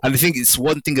And I think it's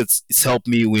one thing it's helped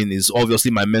me win is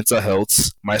obviously my mental health.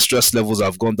 My stress levels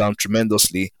have gone down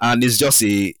tremendously. And it's just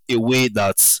a way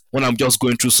that when I'm just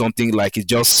going through something, like it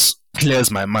just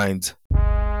clears my mind.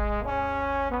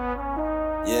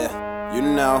 Yeah, you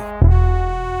know,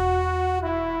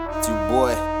 it's your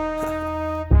boy.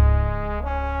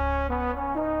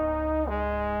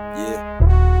 Yeah.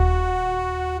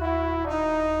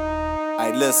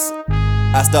 Alright, listen.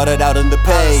 I started out on the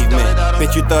pavement.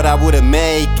 Bet you thought I wouldn't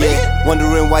make it.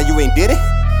 Wondering why you ain't did it?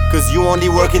 Cause you only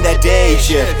working that day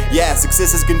shift. Yeah,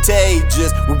 success is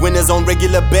contagious. We winners on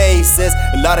regular basis.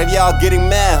 A lot of y'all getting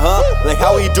mad, huh? Like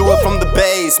how we do it from the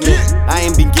basement. I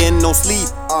ain't been getting no sleep.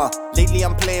 Lately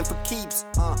I'm playing for keeps.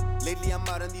 Lately I'm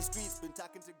out on these streets. Been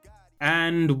talking to God.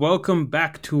 And welcome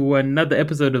back to another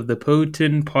episode of the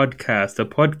P.O.T.N podcast, a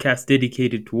podcast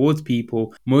dedicated towards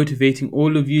people, motivating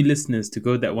all of you listeners to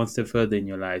go that one step further in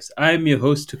your lives. I'm your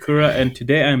host, Takura, and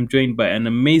today I'm joined by an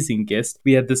amazing guest.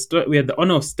 We had the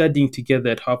honor of studying together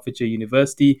at Hertfordshire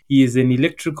University. He is an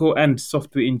electrical and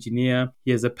software engineer. He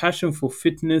has a passion for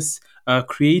fitness,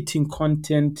 creating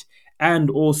content,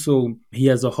 and also he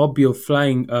has a hobby of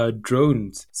flying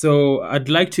drones. So I'd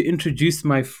like to introduce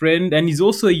my friend, and he's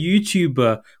also a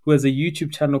YouTuber who has a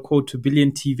YouTube channel called Tobi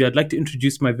TV. I'd like to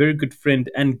introduce my very good friend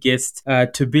and guest,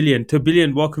 Tobi.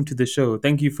 Tobi, welcome to the show.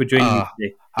 Thank you for joining me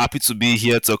today. Happy to be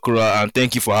here, Takura, and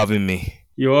thank you for having me.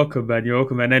 You're welcome, man. You're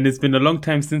welcome, man. And it's been a long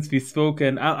time since we spoke,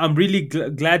 and I'm really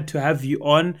glad to have you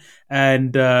on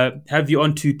and have you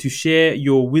on to share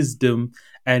your wisdom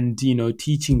and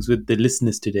teachings with the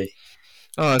listeners today.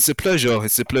 It's a pleasure.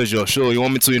 It's a pleasure. Sure, you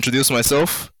want me to introduce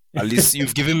myself? At least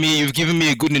you've given me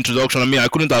a good introduction. I mean, I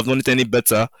couldn't have done it any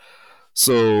better.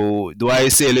 So, do I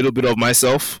say a little bit of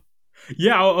myself?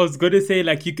 Yeah, I was going to say,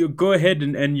 like, you could go ahead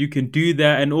and you can do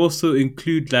that, and also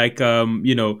include, like,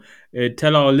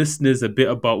 tell our listeners a bit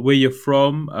about where you're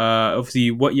from,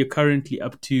 obviously what you're currently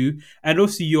up to, and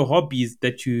also your hobbies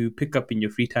that you pick up in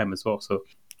your free time as well. So.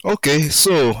 Okay,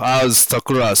 so as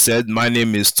Takura said, my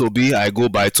name is Tobi. I go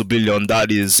by Tobi.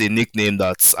 That is a nickname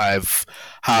that I've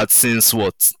had since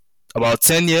about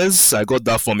 10 years. I got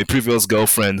that from a previous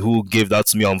girlfriend who gave that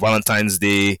to me on Valentine's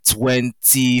Day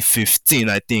 2015,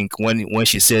 I think, when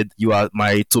she said, "You are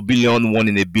my Tobi, one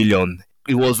in a billion."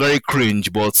 It was very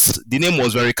cringe, but the name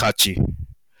was very catchy.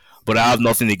 But I have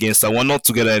nothing against her. We're not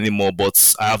together anymore,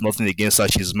 but I have nothing against her.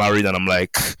 She's married, and I'm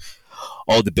like,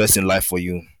 all the best in life for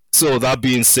you. So that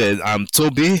being said, I'm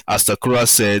Tobi. As Takura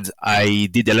said, I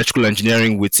did electrical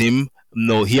engineering with him.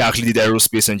 No, he actually did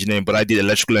aerospace engineering, but I did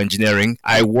electrical engineering.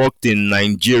 I worked in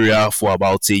Nigeria for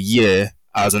about a year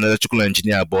as an electrical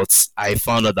engineer, but I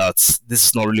found out that this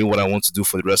is not really what I want to do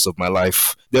for the rest of my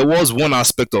life. There was one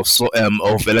aspect of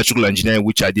electrical engineering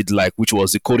which I did like, which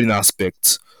was the coding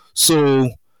aspect. So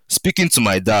speaking to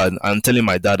my dad and telling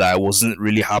my dad I wasn't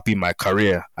really happy in my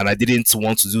career and I didn't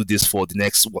want to do this for the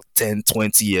next 10,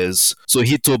 20 years. So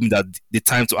he told me that the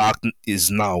time to act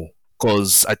is now.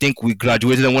 Because I think we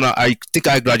graduated, and I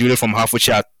graduated from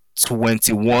Hertfordshire at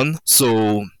 21.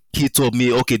 So he told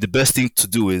me, okay, the best thing to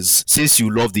do is, since you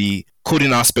love the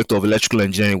coding aspect of electrical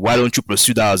engineering, why don't you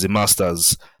pursue that as a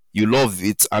master's? You love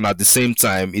it, and at the same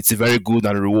time, it's a very good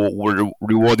and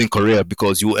rewarding career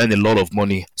because you earn a lot of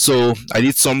money. So I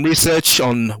did some research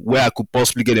on where I could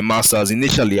possibly get a master's.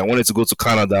 Initially, I wanted to go to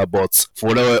Canada, but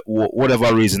for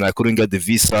whatever reason, I couldn't get the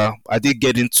visa. I did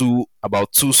get into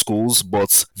about 2 schools,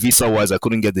 but visa-wise, I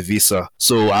couldn't get the visa.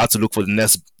 So I had to look for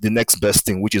the next best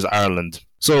thing, which is Ireland.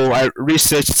 So I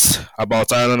researched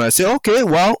about Ireland. I said, okay,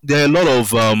 well, there are a lot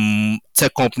of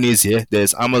tech companies here.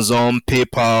 There's Amazon,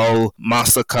 PayPal,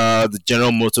 MasterCard,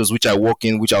 General Motors, which I work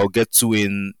in, which I'll get to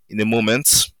in a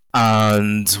moment.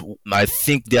 And I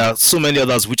think there are so many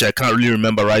others which I can't really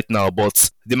remember right now. But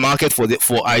the market for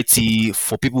IT,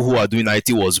 for people who are doing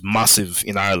IT, was massive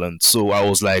in Ireland. So I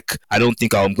was like, I don't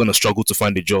think I'm going to struggle to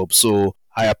find a job. So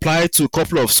I applied to a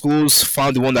couple of schools,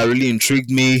 found the one that really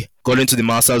intrigued me, got into the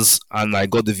masters, and I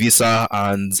got the visa,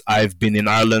 and I've been in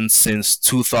Ireland since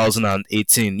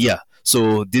 2018. Yeah.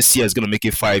 So this year is going to make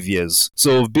it 5 years.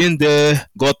 So I've been there,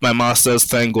 got my master's,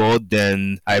 thank God.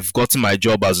 Then I've gotten my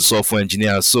job as a software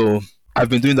engineer. So I've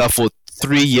been doing that for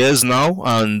 3 years now,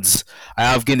 and I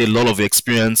have gained a lot of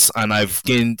experience, and I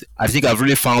think I've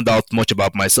really found out much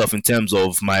about myself in terms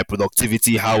of my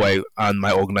productivity, and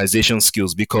my organization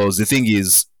skills. Because the thing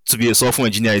is, to be a software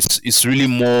engineer, it's really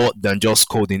more than just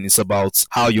coding. It's about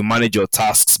how you manage your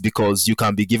tasks, because you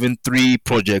can be given 3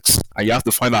 projects and you have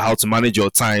to find out how to manage your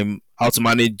time, how to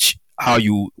manage how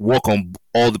you work on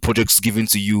all the projects given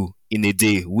to you in a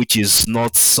day, which is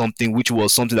not something which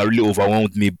was something that really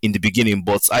overwhelmed me in the beginning,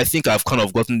 but I think I've kind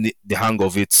of gotten the hang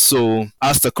of it. So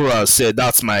as Takura said,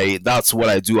 that's what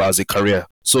I do as a career.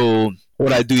 So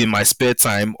what I do in my spare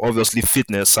time, obviously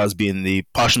fitness has been a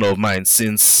passion of mine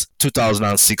since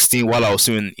 2016 while I was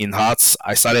still in arts.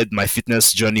 I started my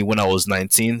fitness journey when I was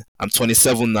 19. I'm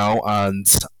 27 now, and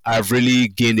I've really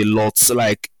gained a lot.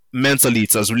 Like mentally,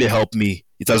 it has really helped me.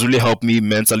 It has really helped me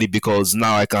mentally because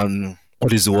now I can,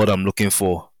 what is the word I'm looking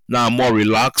for? Now I'm more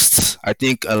relaxed. I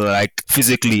think like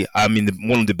physically, I'm in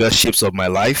one of the best shapes of my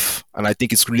life, and I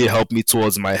think it's really helped me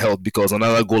towards my health because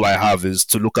another goal I have is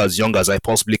to look as young as I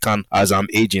possibly can as I'm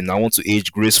aging. I want to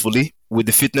age gracefully. With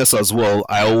the fitness as well,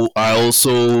 I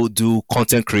also do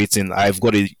content creating. I've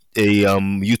got a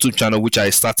YouTube channel which I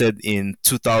started in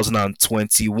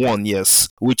 2021, yes,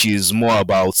 which is more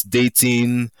about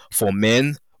dating for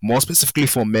men, more specifically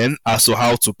for men, as to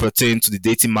how to pertain to the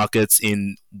dating markets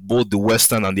in both the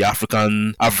Western and the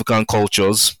African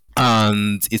cultures.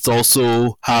 And it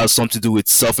also has something to do with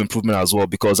self-improvement as well,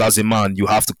 because as a man you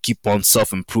have to keep on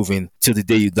self-improving till the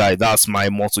day you die. That's my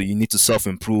motto. You need to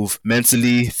self-improve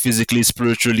mentally, physically,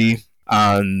 spiritually,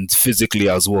 and physically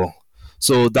as well.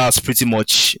 So that's pretty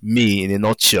much me in a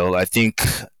nutshell. I think,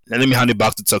 let me hand it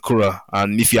back to Takura,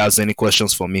 and if he has any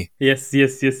questions for me. Yes,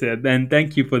 sir. And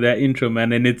thank you for that intro,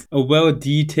 man. And it's a well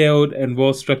detailed and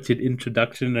well structured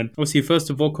introduction. And obviously, first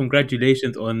of all,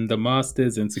 congratulations on the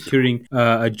masters and securing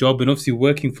a job, and obviously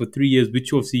working for 3 years,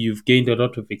 which obviously you've gained a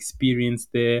lot of experience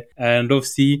there. And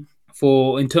obviously,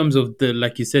 for in terms of the,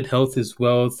 like you said, health is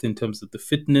wealth, in terms of the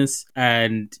fitness,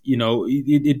 and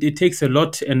it takes a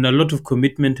lot and a lot of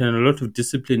commitment and a lot of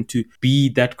discipline to be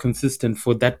that consistent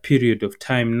for that period of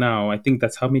time. Now I think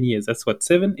that's how many years? That's what,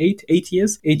 7 8 8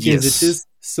 years, 8 years it Yes. is.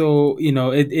 So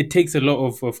it takes a lot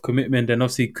of commitment, and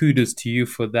obviously kudos to you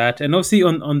for that. And obviously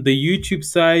on the YouTube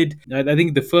side, I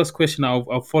think the first question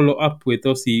I'll follow up with,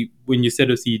 obviously when you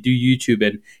said obviously you do YouTube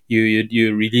and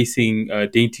you're releasing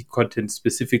dainty content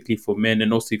specifically for men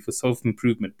and also for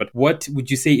self-improvement, but what would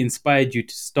you say inspired you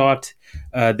to start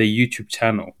the YouTube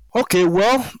channel? Okay,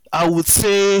 well, I would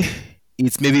say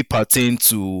it maybe pertain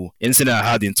to incident I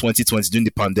had in 2020 during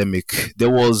the pandemic. There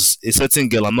was a certain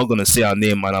girl, I'm not going to say her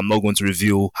name and I'm not going to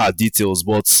reveal her details,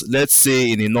 but let's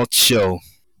say in a nutshell,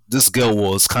 this girl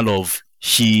was kind of,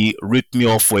 she ripped me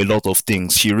off for a lot of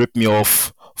things. She ripped me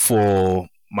off for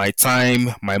my time,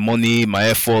 my money, my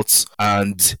efforts,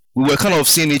 and we were kind of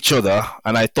seeing each other,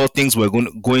 and I thought things were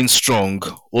going strong,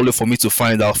 only for me to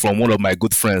find out from one of my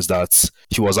good friends that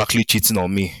she was actually cheating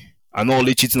on me. And not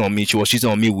only cheating on me, she was cheating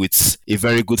on me with a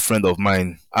very good friend of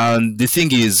mine. And the thing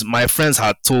is, my friends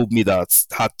had told me,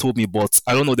 but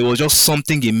I don't know, there was just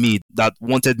something in me that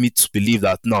wanted me to believe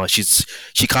that no,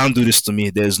 she can't do this to me.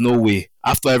 There's no way.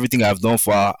 After everything I've done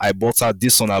for her, I bought her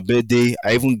this on her birthday.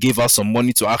 I even gave her some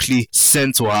money to actually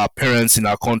send to her parents in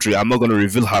her country. I'm not going to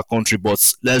reveal her country,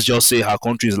 but let's just say her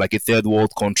country is like a third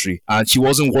world country. And she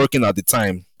wasn't working at the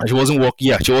time. And she wasn't working.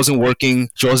 Yeah, she wasn't working.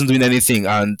 She wasn't doing anything.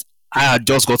 And I had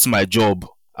just gotten my job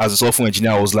as a software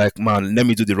engineer. I was like, man, let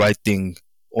me do the right thing.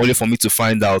 Only for me to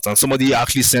find out. And somebody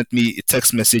actually sent me a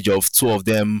text message of two of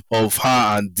them, of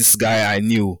her and this guy I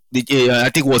knew. I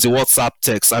think it was a WhatsApp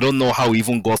text. I don't know how he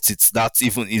even got it. That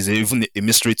even is even a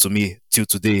mystery to me till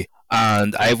today.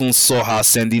 And I even saw her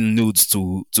sending nudes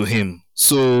to him.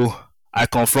 So I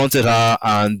confronted her,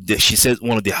 and she said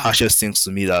one of the harshest things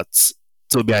to me, that,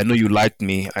 Tobi, I know you liked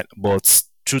me, but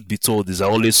truth be told is I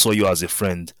always saw you as a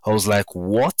friend. I was like,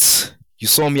 what? You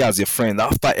saw me as a friend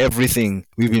after everything?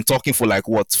 We've been talking for like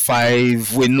what,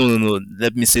 no,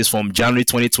 let me say it's from January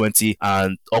 2020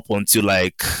 and up until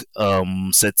like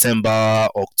September,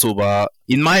 October.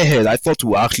 In my head, I thought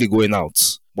we were actually going out,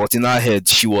 but in her head,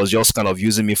 she was just kind of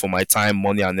using me for my time,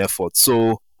 money, and effort.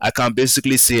 So I can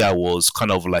basically say I was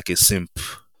kind of like a simp.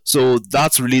 So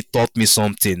that really taught me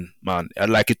something, man.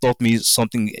 Like it taught me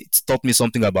something. It taught me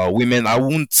something about women. I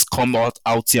won't come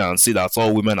out here and say that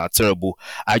all women are terrible.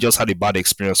 I just had a bad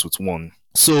experience with one.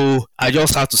 So I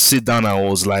just had to sit down, and I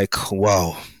was like,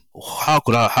 wow, how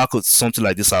could something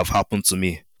like this have happened to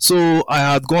me? So I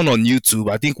had gone on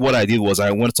YouTube. I think what I did was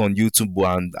I went on YouTube,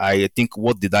 and I think,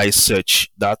 what did I search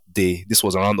that day? This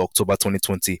was around October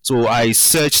 2020. So I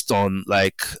searched on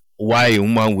like why a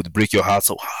woman would break your heart.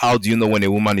 So how do you know when a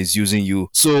woman is using you?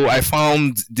 So I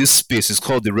found this space. It's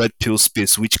called the red pill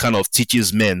space, which kind of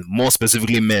teaches men, more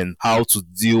specifically men, how to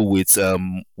deal with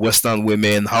Western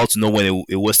women, how to know when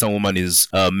a Western woman is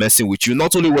messing with you.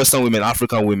 Not only Western women,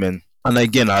 African women. And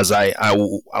again, as I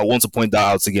want to point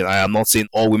that out again, I am not saying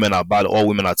all women are bad, all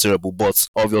women are terrible, but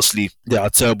obviously there are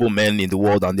terrible men in the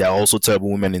world and there are also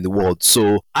terrible women in the world.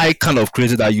 So I kind of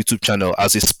created that YouTube channel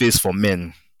as a space for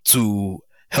men to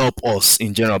help us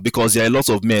in general, because there are a lot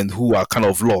of men who are kind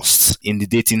of lost in the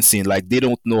dating scene. Like, they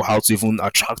don't know how to even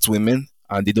attract women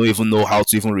and they don't even know how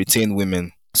to even retain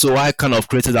women. So I kind of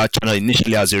created that channel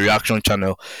initially as a reaction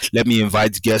channel. Let me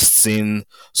invite guests in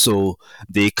so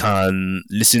they can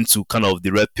listen to kind of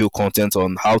the red pill content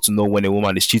on how to know when a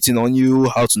woman is cheating on you,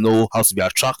 how to know how to be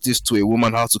attractive to a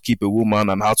woman, how to keep a woman,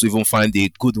 and how to even find a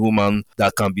good woman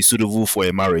that can be suitable for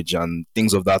a marriage and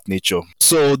things of that nature.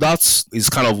 So that is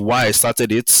kind of why I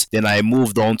started it. Then I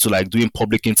moved on to like doing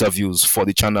public interviews for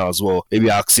the channel as well. Maybe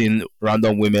asking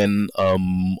random women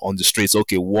on the streets,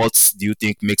 okay, what do you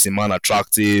think makes a man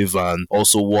attractive? And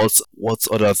also what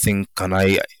other thing can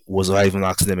I even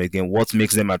asking them again, what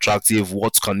makes them attractive,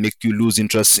 what can make you lose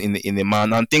interest in a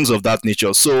man, and things of that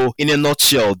nature. So in a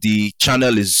nutshell, the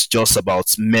channel is just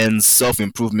about men's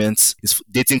self-improvement. It's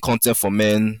dating content for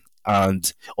men,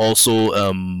 and also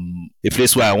a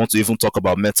place where I want to even talk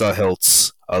about mental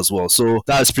health as well. So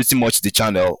that's pretty much the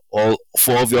channel. All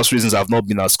for obvious reasons, I've not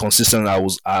been as consistent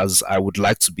as I would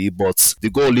like to be, but the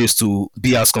goal is to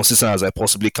be as consistent as I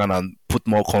possibly can and put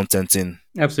more content in.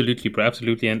 Absolutely, bro.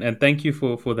 Absolutely. And thank you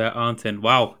for that answer. And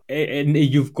wow. And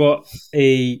you've got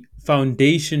a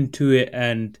foundation to it,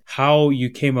 and how you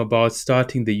came about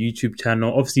starting the YouTube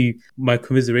channel. Obviously, my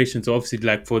commiserations, obviously,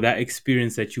 like for that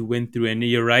experience that you went through. And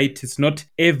you're right, it's not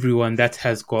everyone that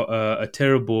has got a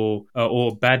terrible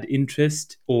or bad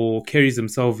interest or carries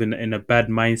themselves in a bad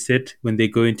mindset when they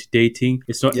go into dating.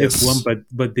 It's not Yes. everyone,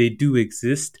 but they do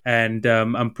exist. And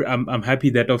I'm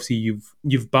happy that obviously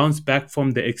you've bounced back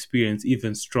from the experience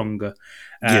even stronger.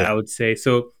 Yeah. I would say.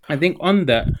 So I think on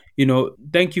that,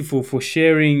 thank you for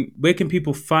sharing. Where can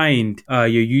people find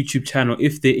your YouTube channel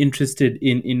if they're interested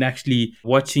in actually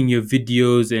watching your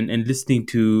videos and listening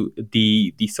to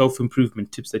the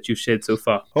self-improvement tips that you've shared so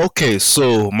far? Okay,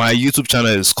 so my YouTube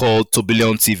channel is called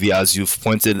Tobilion TV, as you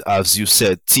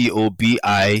said,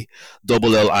 TOBILLION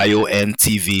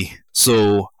TV.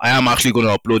 So I am actually going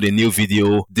to upload a new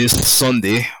video this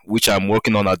Sunday, which I'm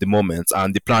working on at the moment,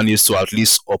 and the plan is to at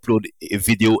least upload a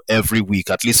video every week,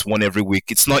 at least one every week.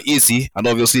 It's not easy, and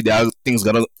obviously there are things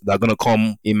that are gonna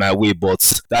come in my way,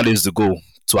 but that is the goal,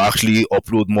 to actually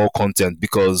upload more content,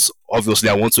 because obviously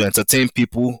I want to entertain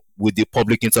people with the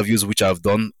public interviews which I've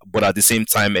done, but at the same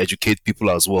time educate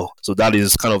people as well. So that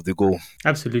is kind of the goal.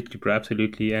 Absolutely, bro.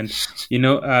 Absolutely. And,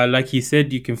 like he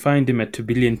said, you can find him at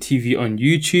Tobilion TV on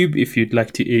YouTube if you'd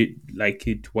like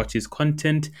to watch his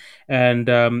content. And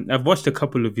I've watched a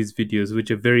couple of his videos, which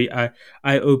are very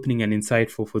eye-opening and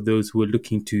insightful for those who are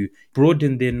looking to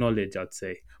broaden their knowledge, I'd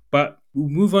say. But we'll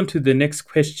move on to the next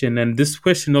question. And this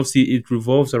question, obviously, it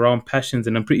revolves around passions.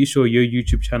 And I'm pretty sure your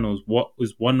YouTube channel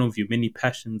is one of your many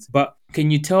passions. But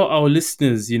can you tell our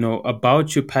listeners,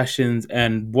 about your passions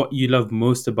and what you love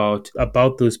most about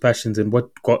those passions and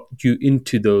what got you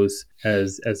into those,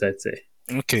 as I'd say?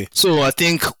 Okay, so I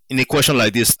think in a question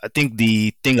like this, I think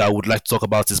the thing I would like to talk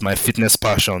about is my fitness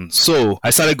passion. So I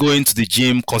started going to the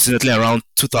gym consistently around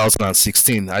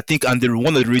 2016. I think, and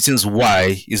one of the reasons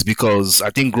why is because I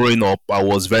think growing up, I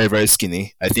was very, very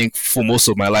skinny. I think for most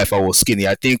of my life, I was skinny.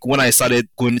 I think when I started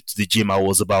going to the gym, I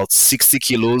was about 60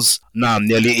 kilos. Now I'm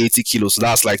nearly 80 kilos. So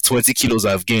that's like 20 kilos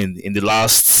I've gained in the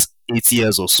last 8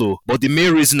 years or so. But the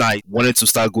main reason I wanted to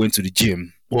start going to the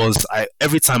gym was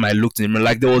every time I looked in the mirror,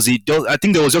 like I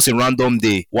think there was just a random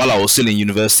day while I was still in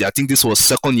university. I think this was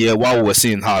second year while we were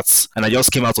still in Hearts, and I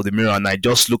just came out of the mirror and I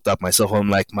just looked at myself. I'm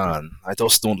like, man, I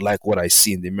just don't like what I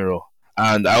see in the mirror.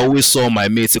 And I always saw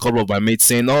a couple of my mates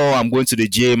saying, "Oh, I'm going to the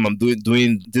gym. I'm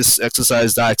doing this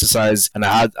exercise, that exercise," and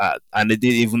and I didn't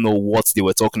even know what they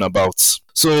were talking about.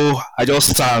 So I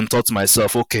just sat and thought to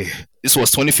myself, okay, this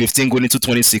was 2015 going into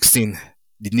 2016.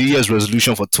 The New Year's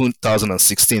resolution for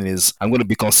 2016 is I'm going to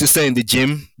be consistent in the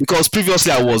gym, because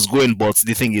previously I was going, but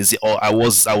the thing is, I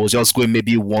was just going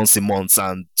maybe once a month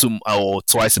and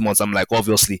twice a month. I'm like,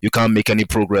 obviously you can't make any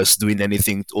progress doing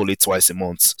anything only twice a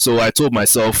month. So I told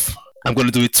myself, I'm going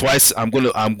to do it twice. I'm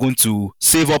going to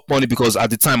save up money, because at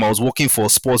the time I was working for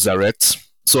Sports Direct.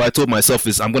 So I told myself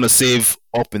I'm going to save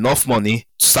up enough money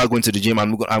to start going to the gym,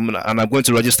 and I'm going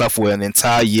to register for an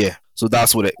entire year. So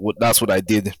that's what I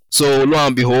did. So lo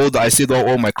and behold, I saved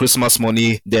all my Christmas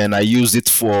money. Then I used it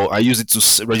to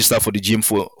register for the gym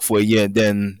for a year.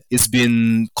 Then it's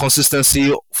been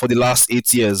consistency for the last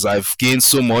 8 years, I've gained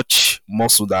so much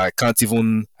muscle that I can't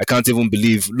even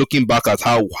believe. Looking back at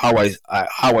how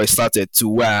I started to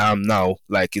where I am now,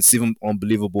 like it's even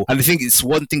unbelievable. And I think it's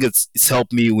one thing it's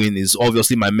helped me win is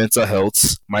obviously my mental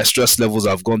health. My stress levels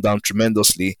have gone down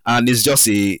tremendously, and it's just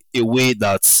a way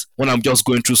that when I'm just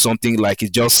going through something, like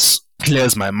it just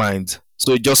clears my mind.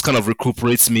 So it just kind of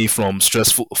recuperates me from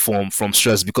stressful from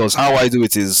stress, because how I do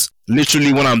it is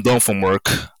literally when I'm done from work,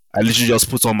 I literally just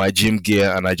put on my gym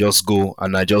gear and I just go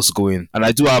in. And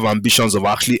I do have ambitions of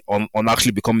on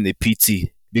actually becoming a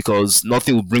PT, because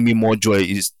nothing will bring me more joy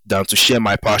is than to share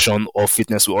my passion of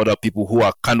fitness with other people who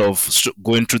are kind of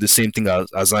going through the same thing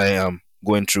as I am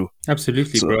going through.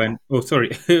 Absolutely, So bro. And oh,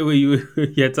 sorry, you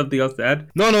had something else to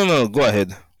add? no, go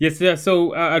ahead. Yes, yeah.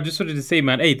 So I just wanted to say,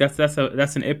 man, hey, that's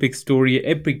an epic story,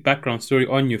 epic background story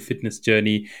on your fitness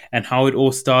journey and how it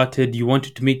all started. You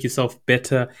wanted to make yourself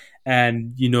better,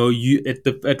 and you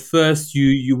at first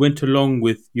you went along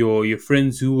with your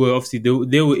friends who were obviously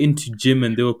they were into gym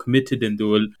and they were committed and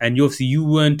you obviously you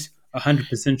weren't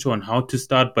 100% sure on how to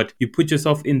start, but you put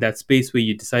yourself in that space where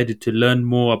you decided to learn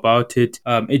more about it,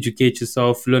 educate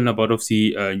yourself, learn about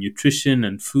obviously nutrition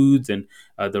and foods and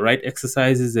the right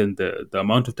exercises and the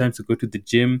amount of times to go to the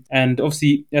gym. And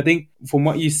obviously, I think from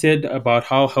what you said about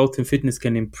how health and fitness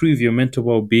can improve your mental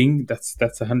well-being, that's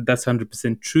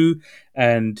 100% true.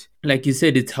 And like you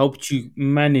said, it's helped you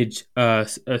manage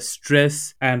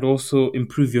stress and also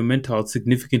improve your mental health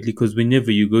significantly, because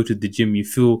whenever you go to the gym, you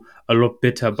feel a lot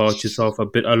better about yourself, a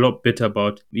lot better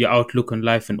about your outlook on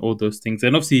life and all those things.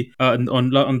 And obviously, on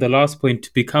the last point,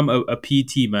 to become a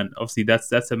PT, man, obviously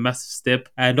that's a massive step.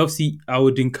 And obviously, I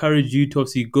would encourage you to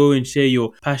obviously go and share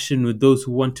your passion with those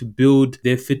who want to build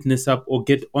their fitness up or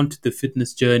get onto the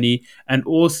fitness journey. And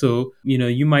also,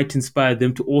 you might inspire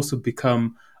them to also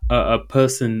become a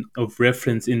person of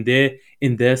reference in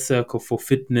their circle for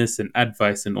fitness and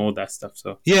advice and all that stuff.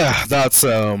 So Yeah, that's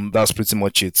pretty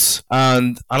much it.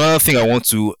 And another thing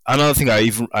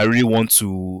I really want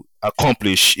to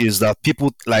accomplish is that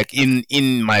people, like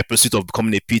in my pursuit of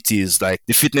becoming a PT, is like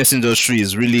the fitness industry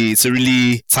is really, it's a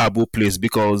really taboo place,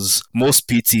 because most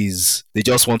PTs, they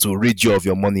just want to rid you of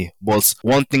your money. But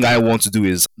one thing I want to do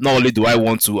is, not only do I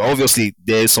want to, obviously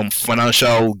there's some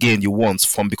financial gain you want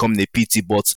from becoming a PT,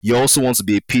 but you also want to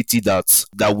be a PT that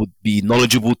would be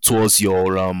knowledgeable towards your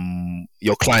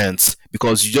clients,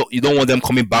 because you don't want them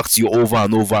coming back to you over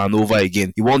and over and over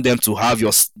again. You want them to have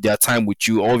their time with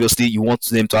you. Obviously, you want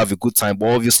them to have a good time, but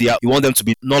obviously, you want them to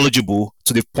be knowledgeable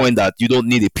to the point that you don't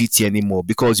need a PT anymore,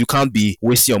 because you can't be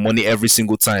wasting your money every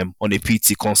single time on a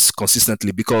PT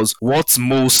consistently. Because what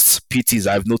most PTs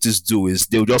I've noticed do is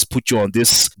they'll just put you on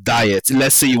this diet.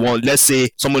 Let's say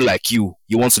someone like you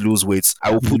want to lose weight.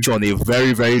 I will put you on a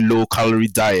very, very low calorie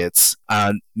diet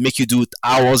and make you do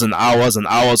hours and hours and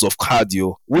hours of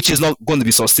cardio, which is not going to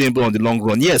be sustainable on the long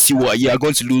run. Yes, you are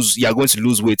going to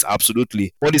lose weight,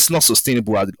 absolutely, but it's not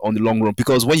sustainable on the long run,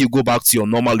 because when you go back to your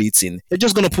normal eating, you're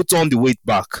just going to put on the weight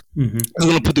back. You're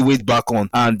going to put the weight back on,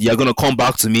 and you're going to come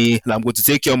back to me, and I'm going to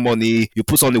take your money. You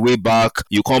put on the weight back,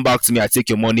 you come back to me, I take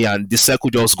your money, and the circle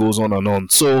just goes on and on.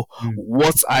 So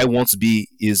what I want to be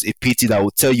is a PT that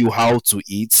will tell you how to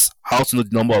eat, how to know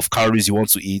the number of calories you want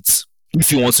to eat, if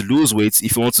you want to lose weight,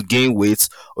 if you want to gain weight,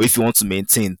 or if you want to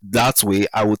maintain. That way,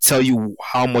 I will tell you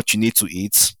how much you need to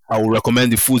eat. I will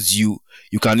recommend the foods you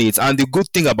can eat. And the good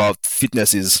thing about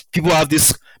fitness is people have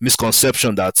this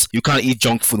misconception that you can't eat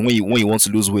junk food when you want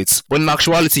to lose weight. But in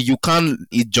actuality, you can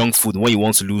eat junk food when you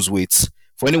want to lose weight.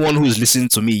 For anyone who is listening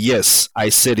to me, yes, I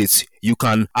said it. You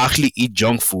can actually eat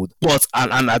junk food, but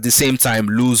and at the same time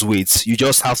lose weight. You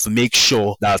just have to make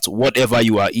sure that whatever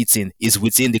you are eating is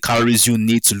within the calories you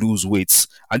need to lose weight.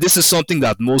 And this is something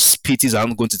that most PTs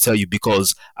aren't going to tell you,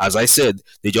 because, as I said,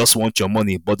 they just want your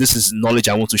money. But this is knowledge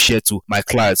I want to share to my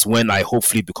clients when I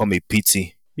hopefully become a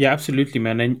PT. yeah, absolutely,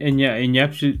 man, and yeah, and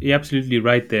you're absolutely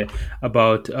right there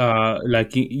about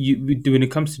like when it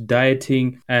comes to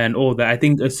dieting and all that. I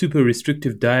think a super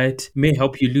restrictive diet may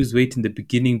help you lose weight in the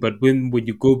beginning, but when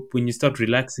you start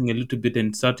relaxing a little bit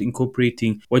and start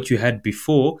incorporating what you had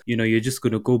before, you're just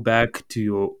gonna go back to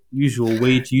your usual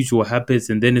weight, usual habits,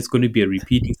 and then it's going to be a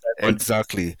repeating cycle.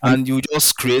 Exactly. And And you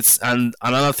just create, and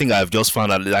another thing I've just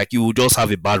found out, like, you will just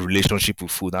have a bad relationship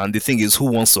with food. And the thing is,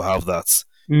 who wants to have that?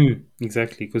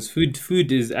 exactly, because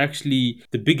food is actually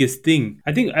the biggest thing.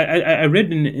 I think I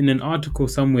read in an article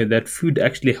somewhere that food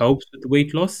actually helps with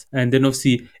weight loss, and then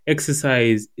obviously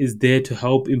exercise is there to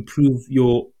help improve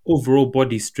your overall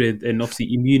body strength and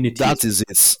obviously immunity. That is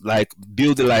it. Like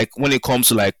building, like when it comes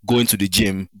to like going to the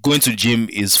gym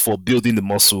is for building the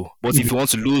muscle. But if you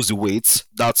want to lose the weight,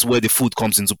 that's where the food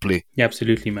comes into play. Yeah,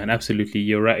 absolutely, man. Absolutely.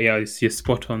 You're right. Yeah, you're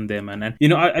spot on there, man.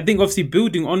 And, I think obviously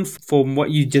building on from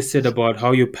what you just said about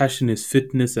how your passion is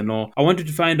fitness and all, I wanted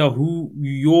to find out who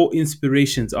your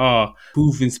inspirations are,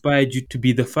 who've inspired you to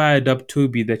be the fired up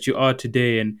Toby that you are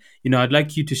today. And, I'd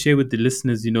like you to share with the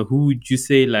listeners, who would you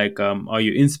say like are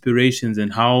your inspirations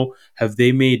and how have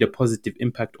they made a positive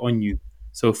impact on you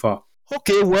so far?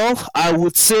 Okay, well, I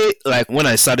would say like when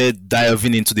I started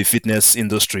diving into the fitness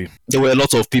industry, there were a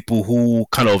lot of people who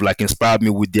kind of like inspired me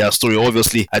with their story.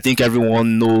 Obviously, I think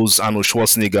everyone knows Arnold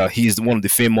Schwarzenegger. He's one of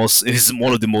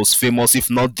the most famous, if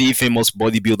not the famous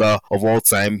bodybuilder of all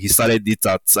time. He started it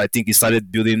at, I think he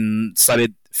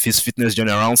started his fitness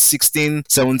journey around 16,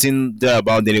 17,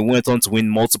 thereabout. Then he went on to win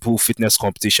multiple fitness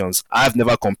competitions. I've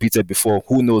never competed before.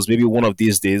 Who knows? Maybe one of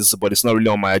these days, but it's not really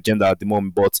on my agenda at the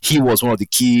moment. But he was one of the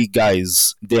key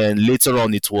guys. Then later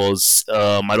on, it was,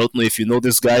 I don't know if you know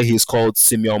this guy. He's called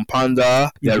Simeon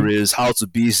Panda. There is How to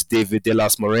Beat David De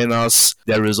Las Morenas.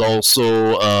 There is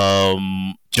also,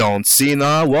 John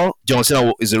Cena. Well, John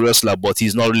Cena is a wrestler, but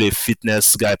he's not really a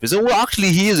fitness guy. Well, actually,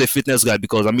 he is a fitness guy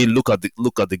because I mean, look at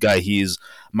the guy. He is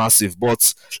massive.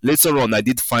 But later on, I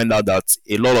did find out that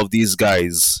a lot of these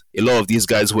guys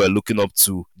who are looking up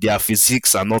to, their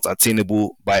physiques are not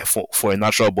attainable for a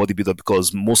natural bodybuilder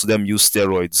because most of them use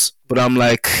steroids. But I'm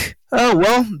like, oh,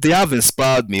 well, they have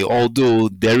inspired me, although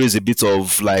there is a bit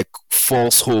of like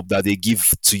false hope that they give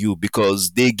to you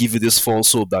because they give you this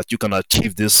false hope that you can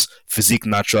achieve this physique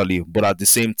naturally. But at the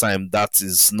same time, that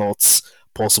is not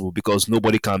possible because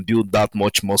nobody can build that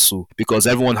much muscle because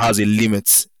everyone has a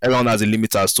limit. Everyone has a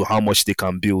limit as to how much they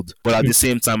can build. But at the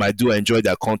same time, I do enjoy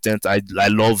their content. I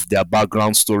love their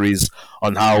background stories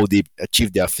on how they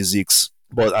achieve their physiques.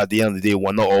 But at the end of the day,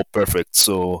 we're not all perfect.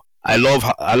 So I love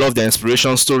the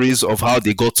inspiration stories of how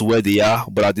they got to where they are,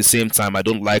 but at the same time, I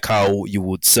don't like how you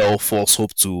would sell false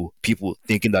hope to people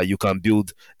thinking that you can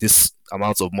build this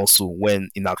amount of muscle when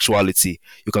in actuality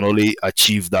you can only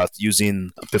achieve that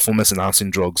using performance enhancing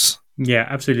drugs. Yeah,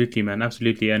 absolutely, man,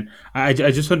 absolutely. And I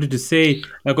just wanted to say,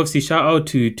 like, obviously, shout out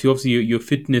to obviously your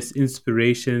fitness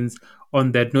inspirations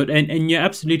on that note. And you're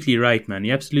absolutely right, man.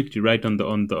 You're absolutely right on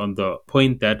the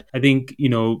point that I think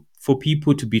for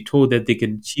people to be told that they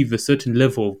can achieve a certain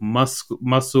level of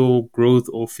muscle growth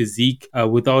or physique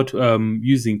without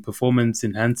using performance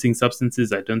enhancing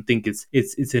substances, I don't think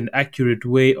it's an accurate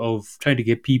way of trying to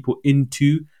get people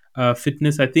into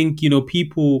fitness. I think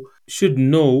people should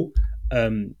know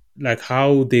like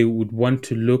how they would want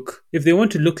to look. If they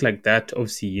want to look like that,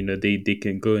 obviously they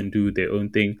can go and do their own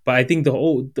thing, but I think the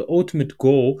ultimate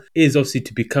goal is obviously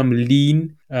to become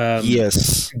lean,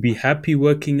 Yes. to be happy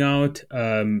working out,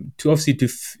 to obviously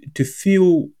to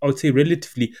feel, I would say,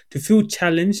 relatively to feel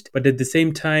challenged, but at the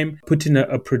same time put in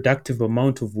a productive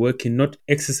amount of work and not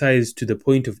exercise to the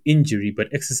point of injury, but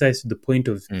exercise to the point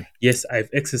of yes, I've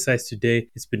exercised today,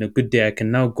 it's been a good day, I can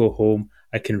now go home,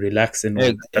 I can relax and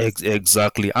all that.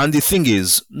 Exactly. And the thing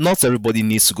is, not everybody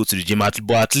needs to go to the gym,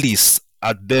 but at least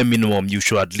at bare minimum, you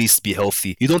should at least be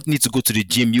healthy. You don't need to go to the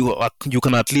gym. You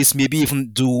can at least maybe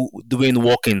even doing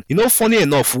walking. Funny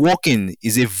enough, walking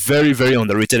is a very, very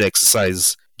underrated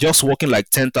exercise. Just walking like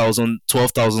 10,000,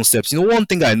 12,000 steps. One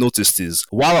thing I noticed is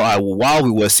while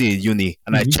we were still in uni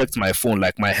and I checked my phone,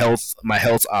 like my health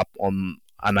app on,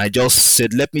 and I just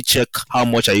said, let me check how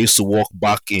much I used to walk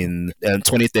back in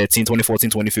 2013, 2014,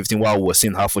 2015 while we were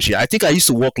seeing Hertfordshire. I think I used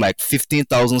to walk like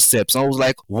 15,000 steps. I was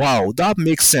like, wow, that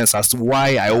makes sense as to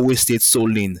why I always stayed so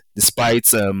lean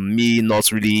despite me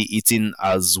not really eating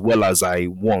as well as I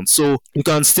want. So you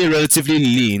can stay relatively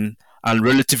lean and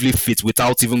relatively fit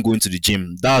without even going to the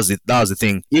gym. That's it. That's the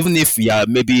thing. Even if you're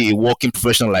maybe a working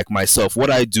professional like myself,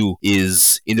 what I do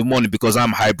is in the morning, because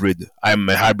I'm hybrid. I'm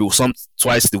a hybrid.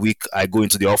 Twice a week I go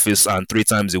into the office, and 3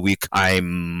 times a week I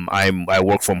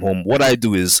work from home. What I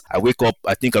do is I wake up,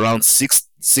 I think around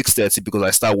 6:30 because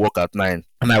I start work at 9,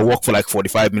 and I walk for like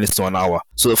 45 minutes to an hour.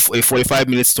 So a 45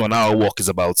 minutes to an hour walk is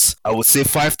about, I would say,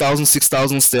 5,000,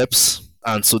 6,000 steps.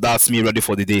 And so that's me ready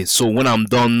for the day. So when I'm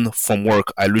done from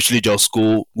work, I literally just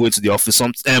go into the office.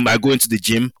 I go into the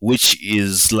gym, which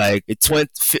is like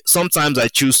sometimes I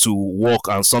choose to walk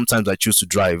and sometimes I choose to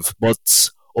drive. But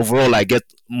overall,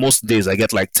 most days I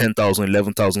get like 10,000,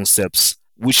 11,000 steps,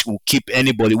 which will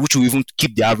even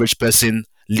keep the average person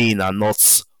lean and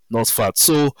not fat.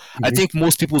 So I think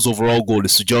most people's overall goal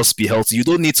is to just be healthy. You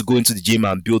don't need to go into the gym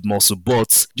and build muscle,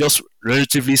 but just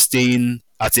relatively staying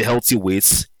at a healthy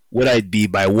weight, whether it be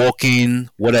by walking,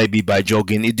 whether it be by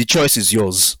jogging, the choice is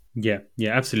yours. Yeah,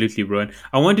 yeah, absolutely, bro. And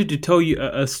I wanted to tell you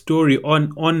a story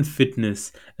on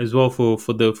fitness as well for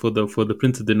the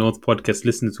Prince of the North podcast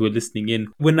listeners who are listening in.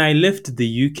 When I left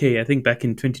the UK, I think back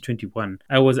in 2021,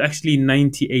 I was actually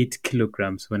 98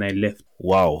 kilograms when I left.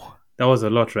 Wow. That was a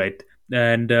lot, right?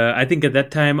 And I think at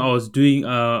that time I was doing,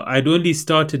 I'd only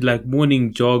started like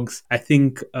morning jogs, I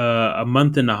think a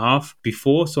month and a half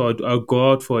before. So I'd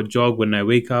go out for a jog when I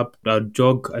wake up. I'd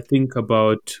jog, I think,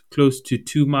 about close to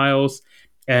 2 miles.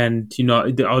 And,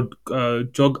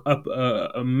 I'd jog up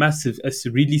a massive, a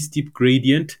really steep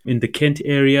gradient in the Kent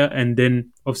area. And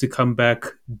then obviously come back,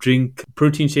 drink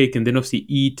protein shake, and then obviously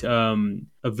eat a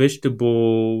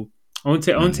vegetable. I won't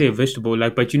say a vegetable,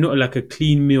 like, but like a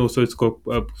clean meal. So it's got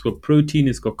protein,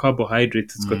 it's got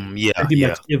carbohydrates, it's got Yeah, pretty yeah.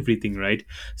 much everything, right?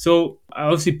 So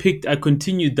I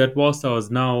continued that whilst I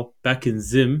was now back in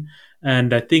Zim,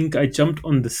 and I think I jumped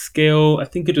on the scale. I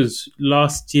think it was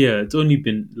last year. It's only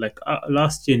been like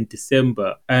last year in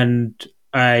December, and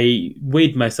I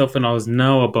weighed myself, and I was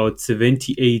now about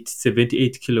 78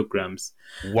 kilograms.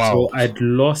 So Wow. I'd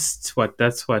lost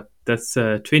that's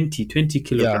 20 Yeah,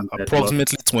 kilograms I'd lost.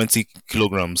 approximately 20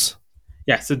 kilograms.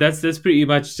 Yeah, so that's pretty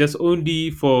much just only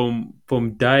from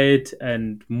diet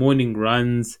and morning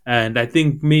runs. And I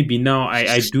think maybe now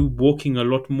I do walking a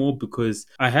lot more because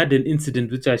I had an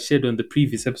incident which I shared on the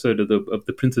previous episode of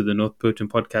the Prince of the North P.O.T.N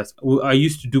podcast. I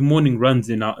used to do morning runs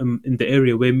in the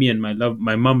area where me and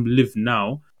my mum live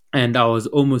now, and I was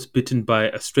almost bitten by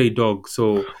a stray dog.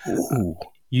 So Ooh.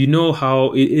 you know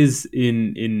how it is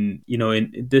in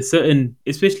there's certain,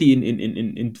 especially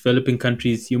in developing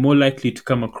countries, you're more likely to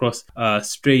come across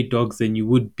stray dogs than you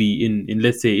would be in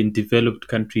let's say in developed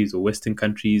countries or western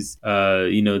countries,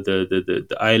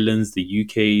 the islands, the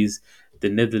UKs, the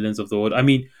Netherlands of the world. I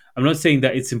mean, I'm not saying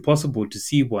that it's impossible to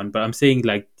see one, but I'm saying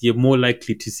like you're more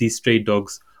likely to see stray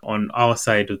dogs on our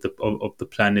side of the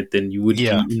planet than you would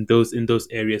Yeah. be in those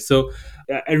areas. So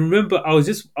I remember I was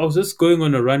just going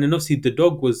on a run, and obviously the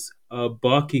dog was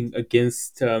barking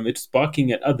against. It was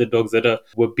barking at other dogs that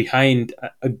were behind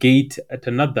a gate at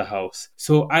another house.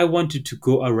 So I wanted to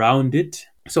go around it.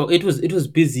 So it was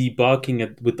busy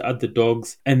barking with other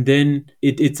dogs, and then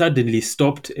it suddenly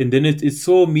stopped, and then it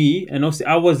saw me, and obviously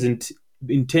I wasn't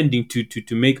intending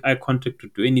to make eye contact or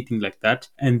do anything like that,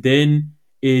 and then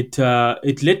it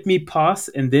let me pass,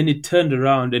 and then it turned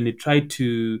around and it tried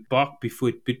to bark before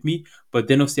it bit me. But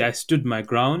then obviously I stood my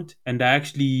ground, and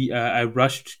I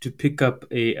rushed to pick up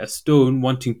a stone,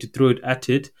 wanting to throw it at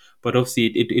it. But obviously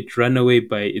it ran away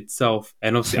by itself,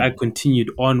 and obviously I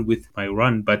continued on with my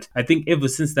run. But I think ever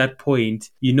since that point,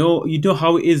 you know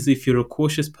how it is if you're a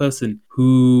cautious person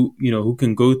who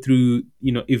can go through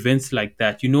events like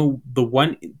that. The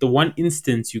one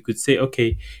instance you could say,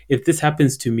 okay, if this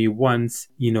happens to me once,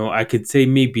 I could say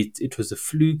maybe it was a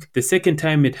fluke. The second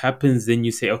time it happens, then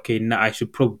you say, okay, now I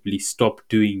should probably stop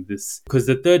doing this. Because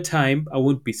the third time, I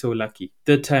won't be so lucky.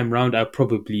 Third time round, I'll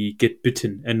probably get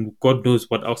bitten, and God knows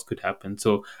what else could happen.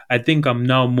 So I think I'm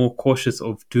now more cautious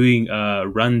of doing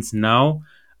runs now.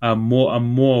 I'm more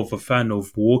of a fan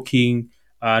of walking,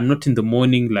 not in the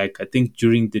morning, like I think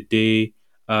during the day.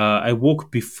 I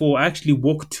walk before. I actually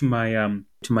walk to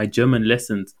my German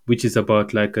lessons, which is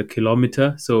about like a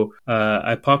kilometer. So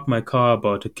I park my car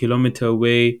about a kilometer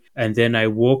away, and then I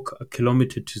walk a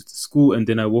kilometer to the school, and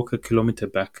then I walk a kilometer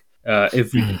back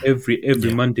every Hmm. every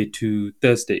Yeah. Monday to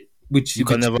Thursday. Which You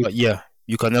can which never, yeah,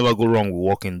 you can never go wrong with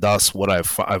walking. That's what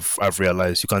I've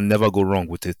realized. You can never go wrong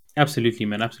with it. Absolutely,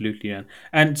 man. Absolutely, man.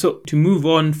 And so to move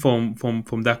on from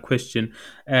that question,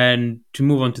 and to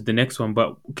move on to the next one,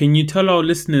 but can you tell our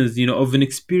listeners, of an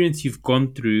experience you've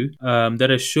gone through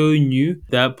that has shown you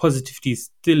that positivity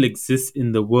still exists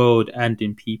in the world and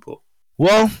in people?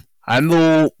 Well, I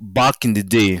know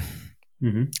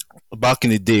Mm-hmm. back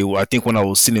in the day, I think when I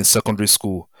was still in secondary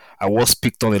school, I was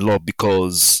picked on a lot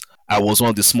because I was one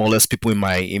of the smallest people in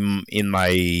my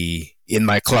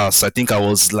class. I think I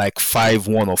was like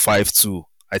 5'1" or 5'2".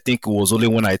 I think it was only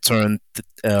when I turned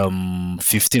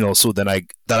 15 or so that I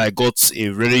got a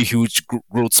very huge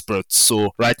growth spurt.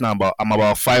 So right now I'm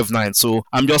about 5'9", so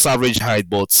I'm just average height,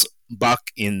 but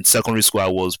back in secondary school I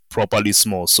was properly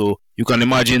small. So you can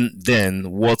imagine then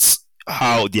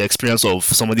how the experience of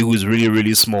somebody who is really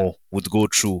really small would go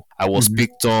through. I was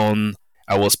picked on,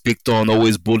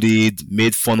 always bullied,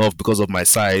 made fun of because of my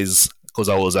size. Because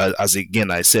I was, as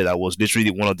again I said, I was literally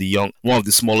one of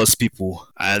the smallest people,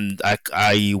 and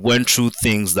I went through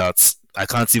things that I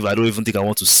don't even think I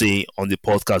want to say on the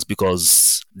podcast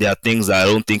because there are things that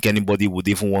I don't think anybody would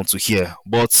even want to hear.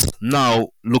 But now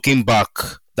looking back,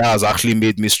 that has actually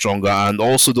made me stronger, and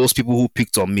also those people who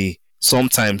picked on me,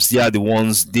 sometimes they are the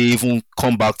ones they even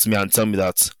come back to me and tell me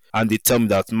that and they tell me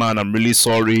that, man, I'm really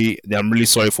sorry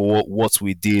for what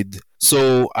we did.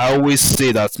 So I always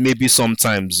say that maybe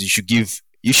sometimes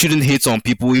you shouldn't hate on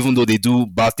people even though they do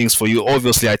bad things for you.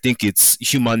 Obviously, I think it's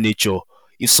human nature.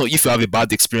 If you have a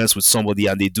bad experience with somebody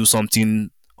and they do something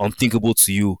unthinkable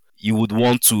to you, you would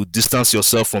want to distance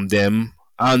yourself from them.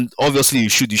 And obviously, you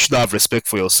should have respect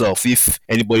for yourself if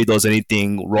anybody does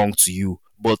anything wrong to you.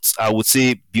 But I would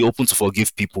say be open to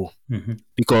forgive people, Hmm.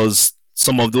 because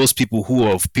some of those people who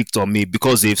have picked on me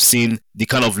because they've seen the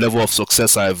kind of level of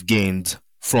success I've gained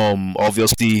from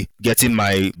obviously getting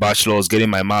my bachelor's, getting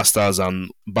my master's,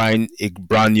 and buying a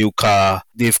brand new car.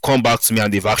 They've come back to me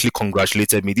and they've actually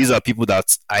congratulated me. These are people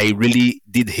that I really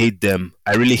did hate them.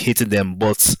 I really hated them,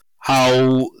 but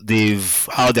how they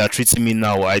are treating me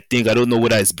now, I don't know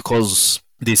whether it's because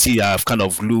they see I've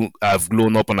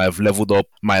grown up and I've leveled up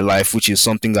my life, which is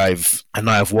something I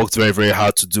know I've worked very, very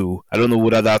hard to do. I don't know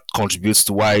whether that contributes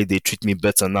to why they treat me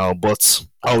better now, but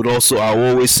I will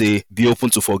always say be open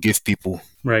to forgive people.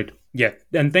 Right. Yeah.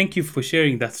 And thank you for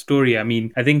sharing that story. I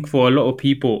mean, I think for a lot of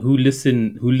people who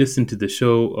listen to the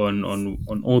show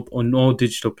on all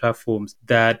digital platforms,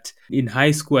 that in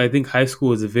high school, I think high school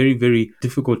was a very, very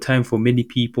difficult time for many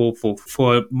people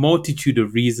for a multitude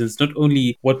of reasons, not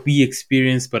only what we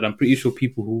experienced, but I'm pretty sure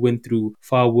people who went through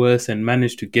far worse and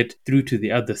managed to get through to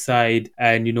the other side.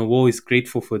 And, we're always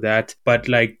grateful for that. But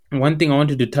like one thing I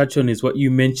wanted to touch on is what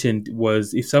you mentioned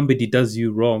was if somebody does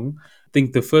you wrong,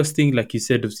 think the first thing, like you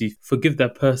said, obviously forgive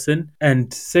that person.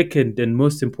 And second, and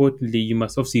most importantly, you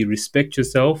must obviously respect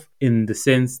yourself in the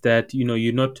sense that,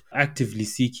 you're not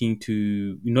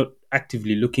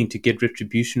actively looking to get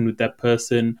retribution with that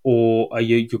person, or are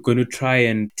you're going to try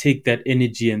and take that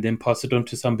energy and then pass it on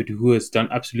to somebody who has done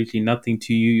absolutely nothing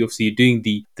to you. Obviously, you're doing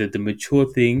the mature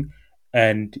thing,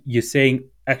 and you're saying,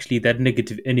 actually, that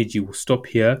negative energy will stop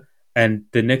here, and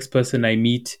the next person I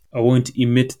meet, I won't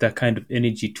emit that kind of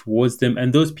energy towards them.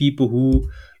 And those people who,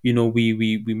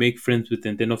 we make friends with,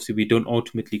 and then obviously we don't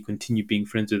ultimately continue being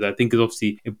friends with, I think it's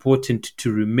obviously important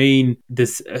to remain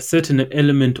this a certain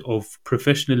element of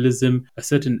professionalism, a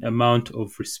certain amount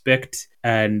of respect,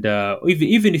 and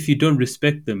even if you don't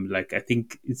respect them, like I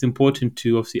think it's important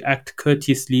to obviously act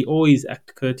courteously, always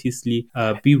act courteously,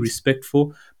 be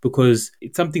respectful, because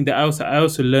it's something that I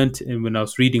also learned when I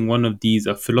was reading one of these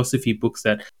philosophy books,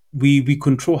 that we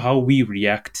control how we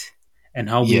react and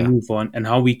how we Yeah. move on and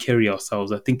how we carry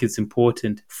ourselves. I think it's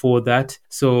important for that.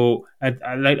 So I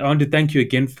want to thank you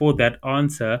again for that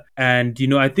answer. And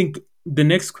I think the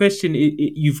next question,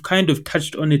 you've kind of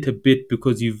touched on it a bit,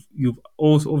 because you've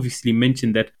also obviously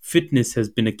mentioned that fitness has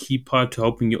been a key part to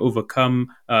helping you overcome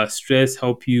stress,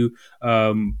 help you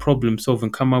problem solve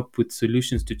and come up with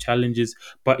solutions to challenges.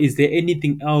 But is there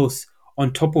anything else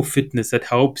on top of fitness that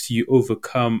helps you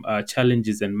overcome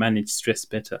challenges and manage stress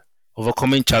better?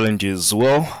 Overcoming challenges.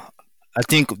 Well, I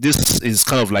think this is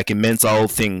kind of like a mental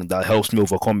thing that helps me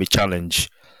overcome a challenge.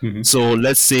 Hmm. So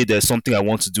let's say there's something I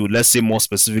want to do. Let's say more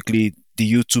specifically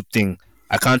the YouTube thing.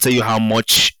 I can't tell you how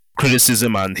much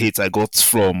criticism and hate I got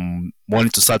from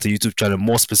wanting to start a YouTube channel,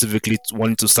 more specifically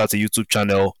wanting to start a YouTube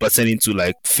channel pertaining to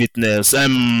like fitness,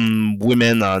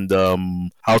 women,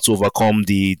 and how to overcome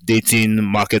the dating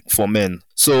market for men.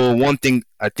 So one thing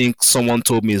I think someone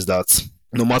told me is that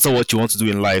no matter what you want to do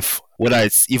in life, whether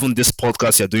it's even this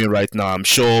podcast you're doing right now, I'm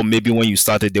sure maybe when you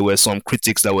started, there were some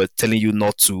critics that were telling you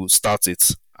not to start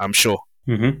it. I'm sure.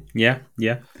 Yeah,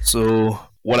 yeah. So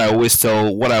what I always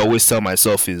tell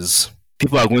myself is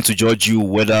people are going to judge you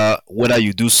whether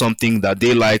you do something that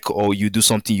they like or you do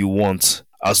something you want.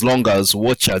 As long as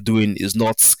what you're doing is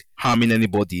not harming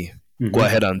anybody, go Hmm.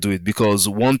 ahead and do it, because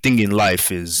one thing in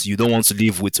life is you don't want to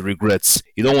live with regrets.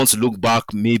 You don't want to look back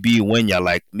maybe when you're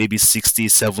like maybe 60,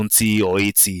 70, or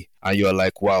 80, and you're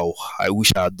like, wow, I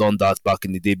wish I had done that back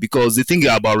in the day. Because the thing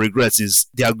about regrets is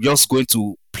they are just going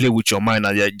to play with your mind,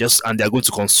 and they're going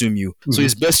to consume you. So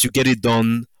it's Hmm. best you get it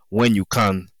done when you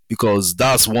can, because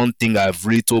that's one thing I've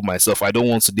really told myself. I don't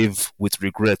want to live with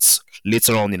regrets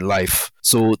later on in life.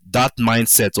 So that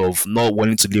mindset of not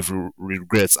wanting to live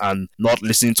regrets and not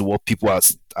listening to what people are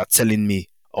telling me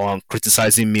or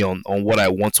criticizing me on what I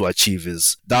want to achieve,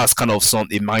 is that's kind of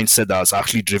a mindset that's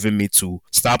actually driven me to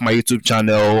start my YouTube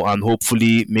channel and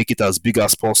hopefully make it as big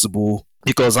as possible,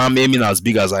 because I'm aiming as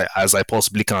big as I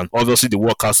possibly can. Obviously, the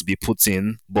work has to be put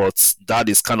in, but that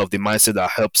is kind of the mindset that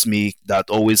helps me, that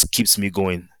always keeps me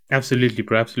going. Absolutely,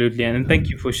 bro. Absolutely. And thank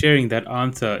you for sharing that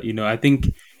answer. I think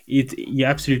you're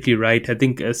absolutely right. I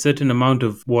think a certain amount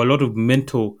of, well, a lot of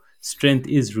mental strength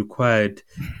is required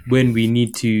when we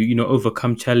need to,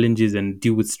 overcome challenges and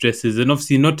deal with stresses, and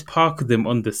obviously not park them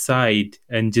on the side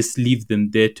and just leave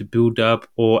them there to build up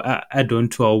or add on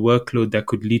to our workload that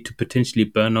could lead to potentially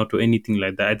burnout or anything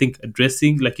like that. I think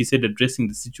addressing, like you said, addressing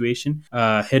the situation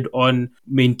head on,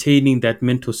 maintaining that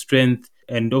mental strength,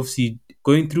 and obviously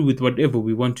going through with whatever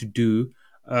we want to do,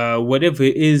 whatever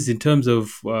it is in terms of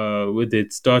whether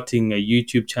it's starting a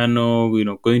YouTube channel,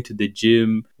 going to the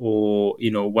gym, or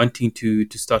wanting to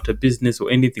start a business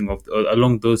or anything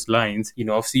along those lines.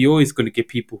 Obviously you're always going to get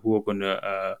people who are going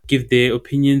to give their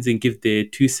opinions and give their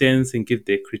 2 cents and give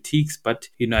their critiques. But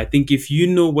I think if you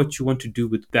know what you want to do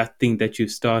with that thing that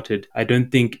you've started, I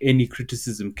don't think any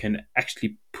criticism can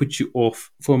actually put you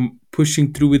off from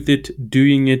pushing through with it,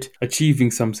 doing it, achieving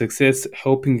some success,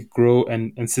 helping it grow,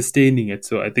 and sustaining it.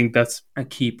 So I think that's a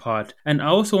key part. And I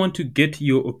also want to get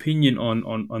your opinion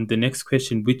on the next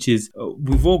question, which is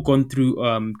we've all gone through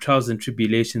trials and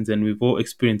tribulations, and we've all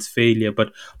experienced failure.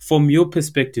 But from your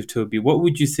perspective, Toby, what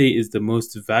would you say is the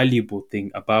most valuable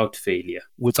thing about failure?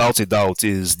 Without a doubt,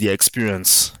 is the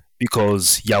experience,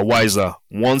 because you're wiser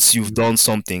once you've done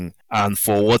something and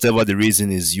for whatever the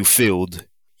reason is you failed.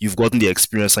 You've gotten the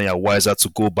experience and you're wiser to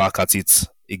go back at it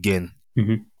again.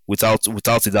 Mm-hmm. Without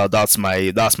a doubt, that's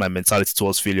my mentality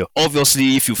towards failure.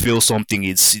 Obviously, if you fail something,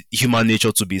 it's human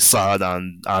nature to be sad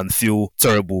and feel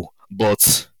terrible.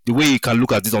 But the way you can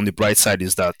look at it on the bright side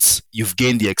is that you've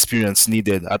gained the experience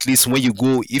needed. At least when you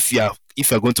go, if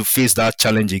you're going to face that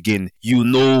challenge again, you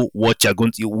know what you're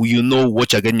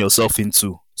getting yourself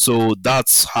into. So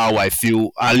that's how I feel.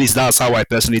 At least that's how I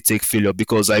personally take failure,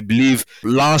 because I believe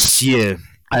last year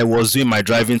I was doing my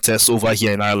driving test over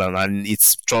here in Ireland, and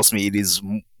trust me, it is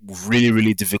really,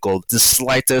 really difficult. The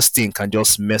slightest thing can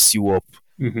just mess you up.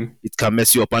 Mm-hmm. It can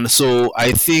mess you up. And so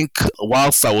I think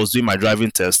whilst I was doing my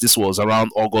driving test, this was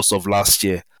around August of last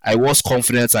year, I was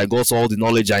confident. I got all the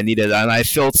knowledge I needed, and I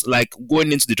felt like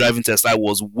going into the driving test, I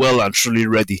was well and truly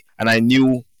ready. And I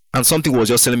knew, and something was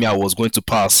just telling me I was going to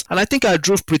pass. And I think I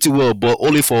drove pretty well, but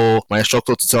only for my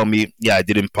instructor to tell me, yeah, I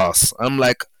didn't pass. I'm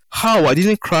like, how? I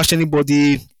didn't crash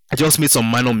anybody. I just made some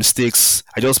minor mistakes.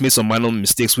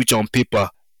 Which on paper,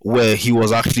 where he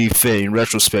was actually fair in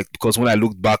retrospect, because when I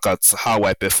looked back at how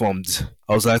I performed,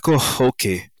 I was like, oh,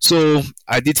 okay. So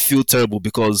I did feel terrible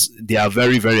because they are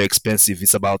very, very expensive.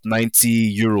 It's about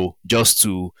 €90 just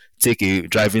to take a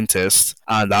driving test,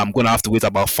 and I'm gonna have to wait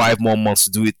about 5 more months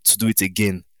to do it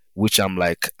again. Which I'm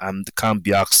like, I can't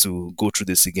be asked to go through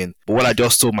this again. But what I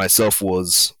just told myself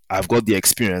was, I've got the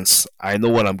experience. I know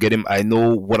what I'm getting. I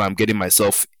know what I'm getting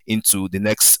myself into in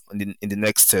the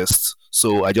next test.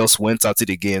 So I just went at it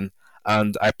again,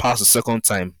 and I passed the second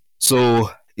time.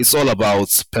 So it's all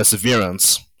about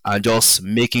perseverance and just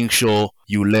making sure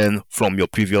you learn from your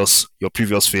previous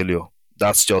failure.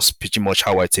 That's just pretty much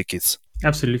how I take it.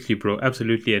 Absolutely, bro.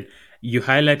 Absolutely. And you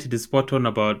highlighted the spot on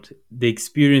about the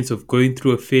experience of going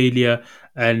through a failure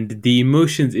and the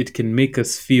emotions it can make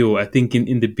us feel. I think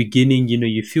in the beginning,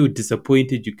 you feel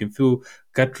disappointed, you can feel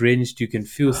gut wrenched, you can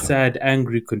feel sad,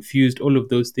 angry, confused, all of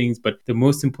those things. But the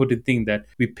most important thing that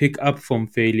we pick up from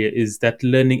failure is that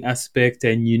learning aspect.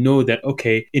 And you know that,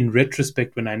 okay, in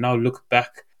retrospect, when I now look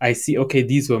back, I see, okay,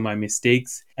 these were my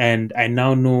mistakes, and I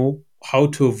now know how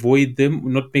to avoid them,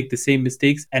 not make the same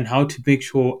mistakes, and how to make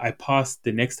sure I pass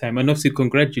the next time. And obviously,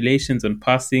 congratulations on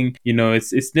passing.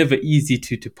 It's never easy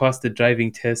to pass the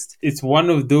driving test. It's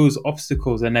one of those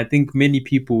obstacles, and I think many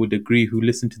people would agree who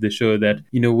listen to the show that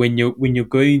when you're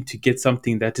going to get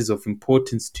something that is of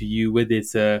importance to you, whether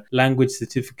it's a language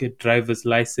certificate, driver's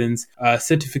license,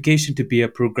 certification to be a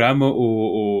programmer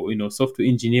or software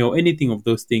engineer or anything of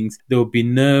those things, there will be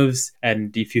nerves.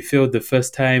 And if you fail the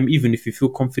first time, even if you feel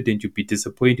confident, you be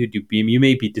disappointed, you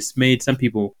may be dismayed. Some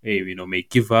people may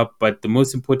give up, but the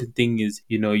most important thing is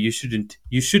you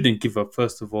shouldn't give up,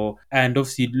 first of all. And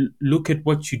obviously look at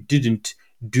what you didn't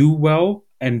do well,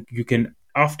 and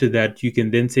after that you can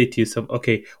then say to yourself,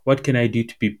 okay, what can I do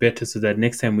to be better, so that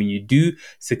next time when you do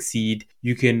succeed,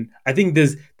 I think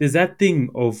there's that thing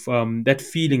of that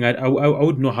feeling. I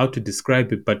wouldn't know how to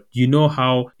describe it, but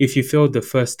how if you failed the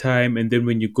first time, and then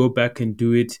when you go back and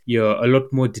do it, you're a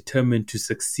lot more determined to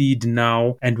succeed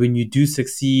now. And when you do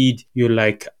succeed, you're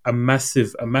like a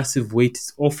massive weight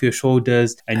is off your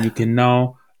shoulders, and you can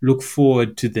now look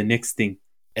forward to the next thing.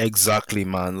 Exactly,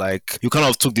 man. Like, you kind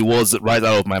of took the words right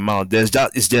out of my mouth. There's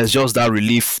just that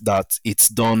relief that it's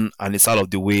done and it's out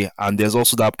of the way, and there's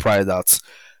also that pride that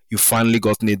you finally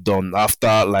gotten it done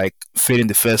after like failing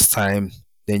the first time.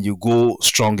 Then you go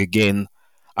strong again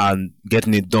and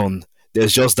getting it done.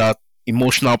 There's just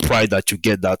emotional pride that you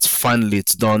get that finally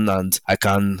it's done and I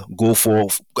can go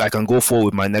forward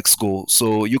with my next goal.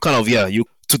 So you kind of, yeah, you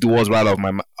took the words right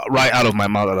out of my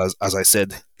mouth, as I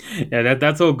said. Yeah,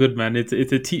 that's all good, man. It's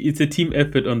a team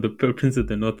effort on the Prince of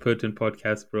the North P.O.T.N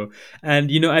podcast, bro.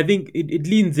 And I think it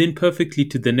leans in perfectly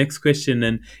to the next question,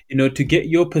 and to get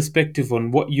your perspective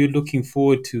on what you're looking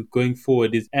forward to going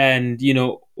forward is, and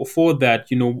for that,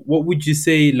 what would you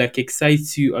say like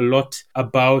excites you a lot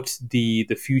about the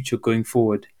future going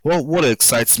forward? Well, what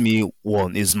excites me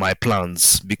one is my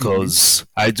plans, Hmm. because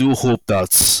I do hope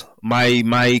that my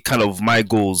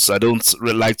goals, I don't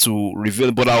like to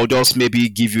reveal, but I'll just maybe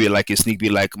give you like a sneak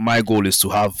peek. Like, my goal is to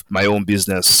have my own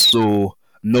business. So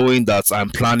knowing that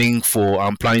I'm planning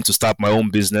to start my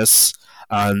own business,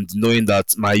 and knowing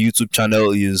that my YouTube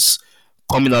channel is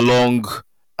coming along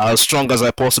as strong as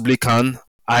I possibly can,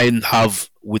 I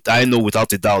know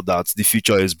without a doubt that the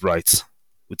future is bright.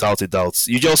 Without a doubt.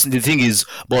 The thing is,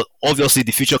 but obviously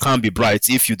the future can't be bright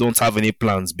if you don't have any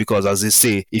plans, because as they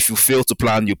say, if you fail to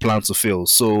plan, you plan to fail.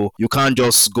 So you can't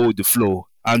just go with the flow.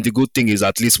 And the good thing is,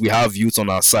 at least we have youth on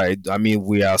our side. I mean,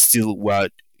 we're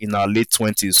in our late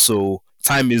 20s, so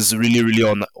time is really, really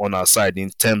on our side in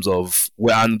terms of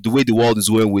where and the way the world is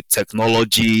going with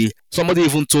technology. Somebody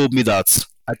even told me that,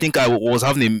 I think I was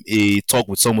having a talk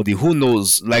with somebody who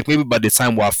knows, like maybe by the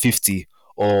time we're 50,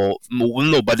 or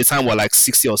no, by the time we're like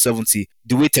 60 or 70,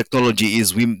 the way technology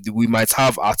is, we might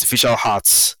have artificial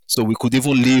hearts, so we could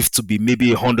even live to be maybe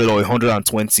 100 or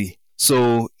 120.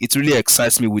 So it really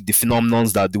excites me with the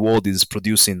phenomenons that the world is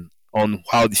producing on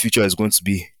how the future is going to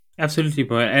be. Absolutely,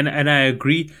 bro. And I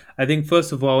agree. I think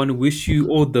first of all, I want to wish you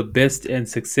all the best and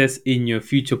success in your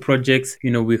future projects.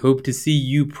 We hope to see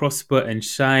you prosper and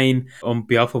shine on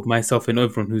behalf of myself and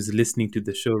everyone who's listening to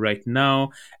the show right now.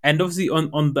 And obviously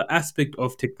on the aspect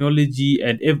of technology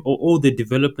and all the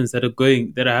developments that are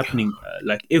happening,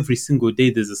 like every single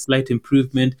day, there's a slight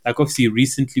improvement. Like obviously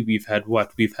recently we've had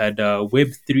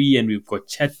Web3, and we've got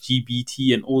Chat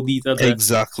GBT and all these other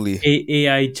Exactly.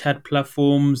 AI chat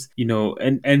platforms,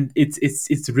 and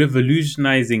it's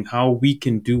revolutionizing how we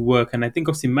can do work. And I think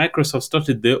obviously Microsoft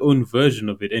started their own version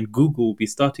of it, and Google will be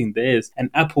starting theirs, and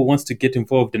Apple wants to get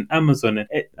involved in Amazon. And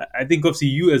I think obviously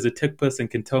you as a tech person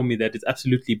can tell me that it's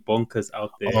absolutely bonkers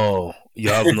out there. Oh, you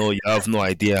have no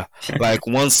idea. Like,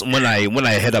 once when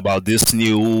I heard about this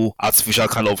new artificial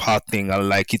kind of heart thing, and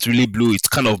like it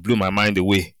kind of blew my mind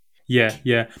away. Yeah,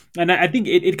 yeah, and I think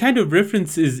it kind of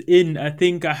references in. I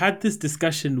think I had this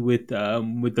discussion with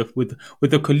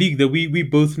a colleague that we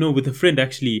both know, with a friend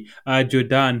actually,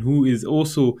 Jordan, who is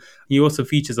also he also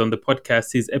features on the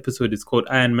podcast. His episode is called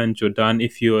Iron Man Jordan.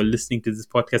 If you're listening to this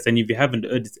podcast and if you haven't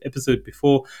heard this episode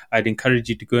before, I'd encourage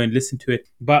you to go and listen to it.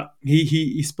 But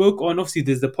he spoke on, obviously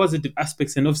there's the positive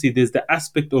aspects, and obviously there's the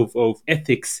aspect of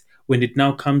ethics when it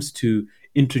now comes to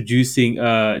introducing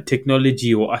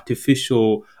technology or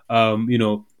artificial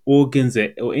organs,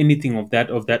 or anything of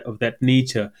that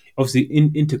nature. Obviously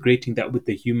integrating that with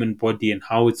the human body and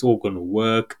how it's all going to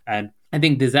work. And I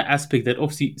think there's that aspect that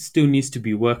obviously still needs to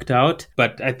be worked out,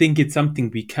 but I think it's something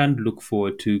we can look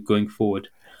forward to going forward.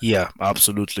 Yeah,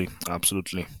 absolutely,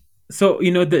 absolutely. So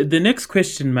the next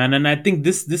question, man, and I think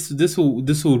this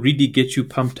will really get you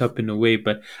pumped up in a way.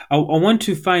 But I want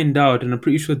to find out, and I'm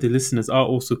pretty sure the listeners are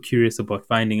also curious about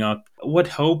finding out what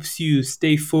helps you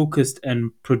stay focused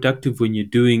and productive when you're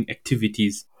doing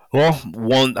activities. Well,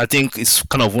 one, I think it's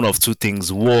kind of one of two things.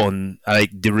 One, like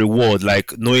the reward,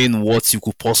 like knowing what you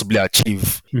could possibly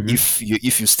achieve Hmm.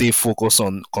 if you stay focused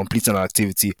on completing an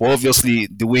activity. But obviously,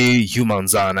 the way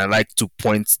humans are, and I like to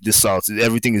point this out,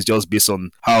 everything is just based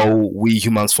on how we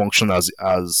humans function as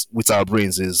with our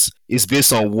brains. Is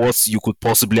based on what you could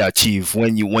possibly achieve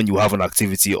when you have an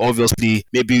activity. Obviously,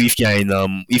 maybe if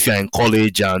you're in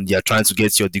college and you're trying to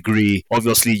get your degree,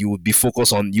 obviously you would be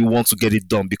focused on, you want to get it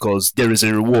done because there is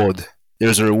a reward.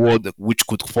 There's a reward which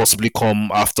could possibly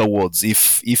come afterwards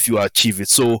if you achieve it.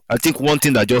 So I think one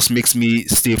thing that just makes me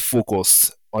stay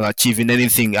focused on achieving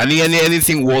anything,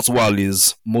 anything worthwhile,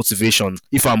 is motivation.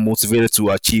 If I'm motivated to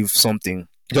achieve something,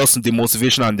 just the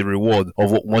motivation and the reward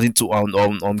of wanting to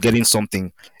on getting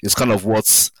something is kind of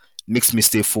what makes me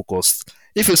stay focused.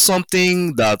 If it's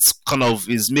something that kind of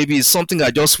is, maybe it's something I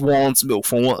just want,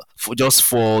 for just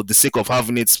for the sake of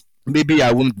having it, maybe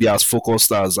I wouldn't be as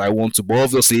focused as I want to. But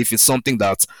obviously, if it's something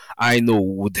that I know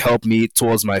would help me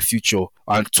towards my future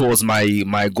and towards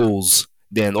my goals,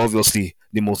 then obviously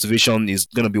the motivation is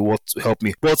gonna be what help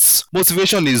me. But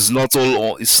motivation is not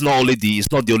all. It's not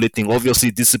the only thing.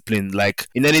 Obviously, discipline. Like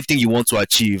in anything you want to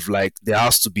achieve, like there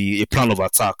has to be a plan of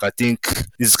attack. I think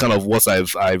this is kind of what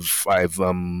I've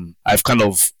kind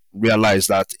of realize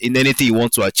that in anything you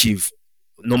want to achieve,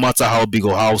 no matter how big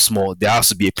or how small, there has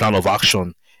to be a plan of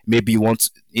action. Maybe you want,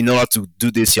 in order to do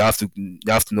this, you have to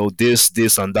know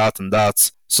this, and that, and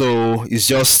that. So it's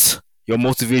just your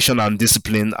motivation and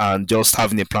discipline, and just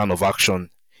having a plan of action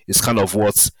is kind of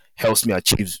what helps me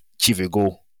achieve a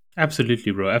goal.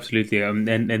 Absolutely, bro. Absolutely.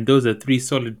 And those are three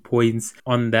solid points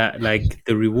on that. Like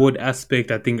the reward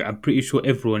aspect, I think I'm pretty sure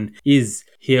everyone is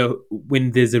here.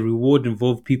 When there's a reward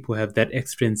involved, people have that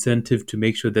extra incentive to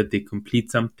make sure that they complete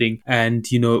something. And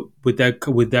with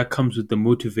that comes with the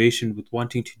motivation, with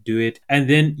wanting to do it. And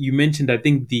then you mentioned, I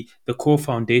think the core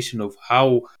foundation of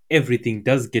how everything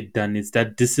does get done is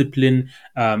that discipline.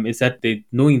 Is that the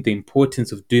knowing the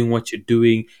importance of doing what you're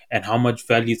doing and how much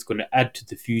value it's going to add to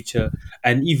the future,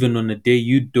 and even on a day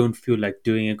you don't feel like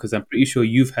doing it, because I'm pretty sure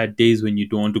you've had days when you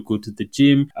don't want to go to the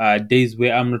gym, days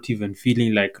where I'm not even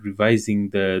feeling like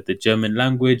revising the German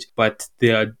language, but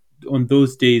there are, on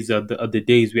those days are the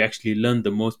days we actually learn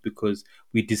the most, because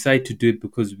we decide to do it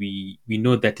because we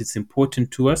know that it's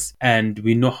important to us, and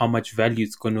we know how much value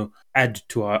it's going to add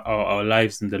to our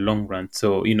lives in the long run.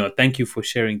 So thank you for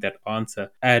sharing that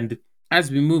answer. And as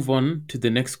we move on to the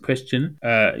next question,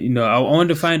 I want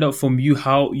to find out from you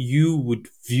how you would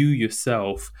view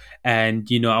yourself, and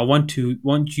I want you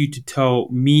to tell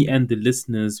me and the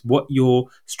listeners what your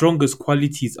strongest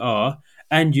qualities are,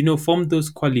 and from those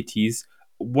qualities,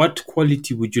 what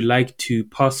quality would you like to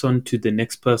pass on to the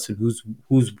next person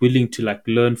who's willing to like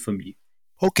learn from you?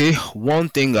 Okay, one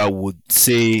thing I would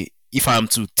say, if I'm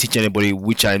to teach anybody,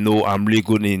 which I know I'm really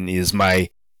good in, is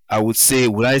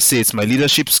would I say it's my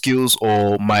leadership skills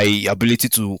or my ability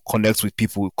to connect with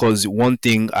people? Because one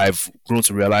thing I've grown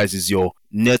to realize is your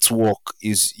network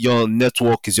is your net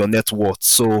worth.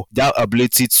 So that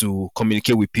ability to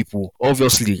communicate with people,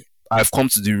 obviously, I've come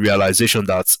to the realization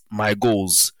that my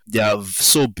goals, they are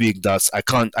so big that I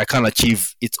can't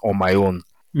achieve it on my own.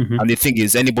 Mm-hmm. And the thing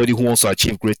is, anybody who wants to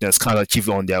achieve greatness can't achieve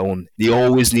it on their own. They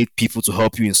always need people to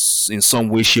help you in some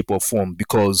way, shape, or form,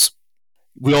 because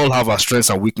we all have our strengths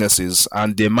and weaknesses,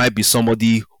 and there might be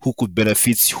somebody who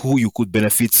you could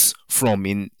benefit from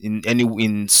in any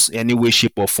way,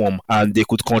 shape, or form, and they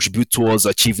could contribute towards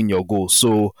achieving your goal.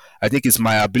 So I think it's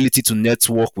my ability to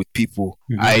network with people.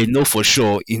 Mm-hmm. I know for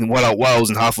sure, while I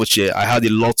was in Hertfordshire, I had a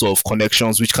lot of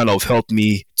connections which kind of helped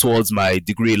me towards my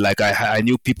degree. Like I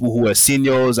knew people who were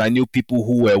seniors, I knew people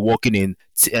who were working in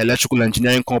electrical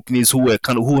engineering companies who had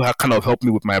kind of helped me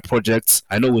with my projects.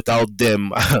 I know without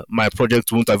them, my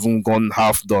project wouldn't have even gone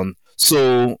half done.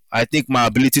 So I think my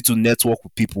ability to network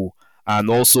with people and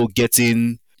also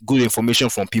getting good information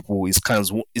from people is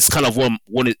kind of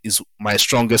one is my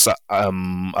strongest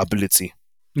ability.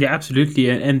 Yeah, absolutely.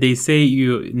 And they say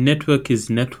your network is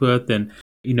net worth, and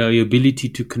your ability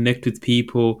to connect with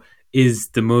people is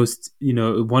the most,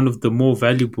 one of the more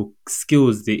valuable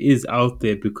skills there is out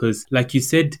there, because like you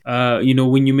said,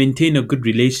 when you maintain a good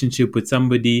relationship with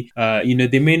somebody,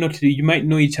 they may not, you might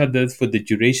know each other for the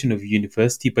duration of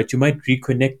university, but you might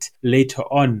reconnect later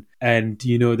on, and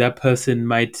that person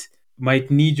might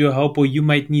need your help, or you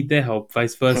might need their help,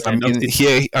 vice versa. I And mean,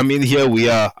 obviously, here we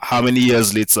are. How many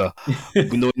years later,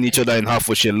 we know each other in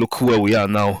Hertfordshire. Look where we are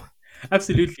now.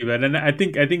 absolutely, man. And I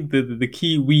think the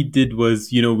key we did was,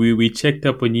 we checked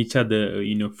up on each other,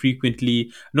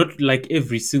 frequently, not like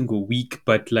every single week,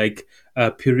 but like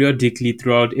periodically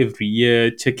throughout every year,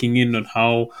 checking in on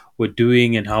how we're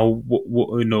doing and how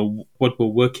what we're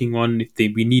working on. If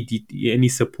we need any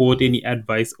support, any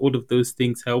advice, all of those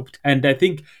things helped. And I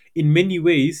think in many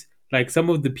ways, like some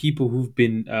of the people who've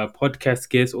been podcast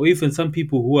guests, or even some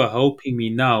people who are helping me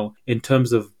now in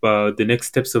terms of the next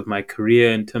steps of my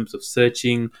career, in terms of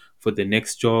searching for the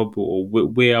next job, or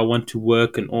where I want to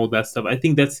work and all that stuff. I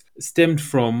think that's stemmed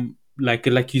from, like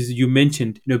you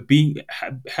mentioned, being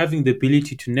having the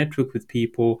ability to network with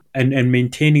people, and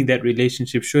maintaining that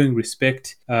relationship, showing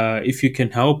respect. If you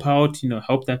can help out,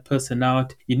 help that person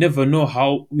out. You never know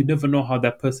how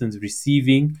that person's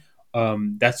receiving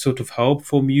that sort of help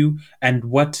from you, and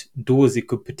what doors it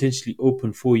could potentially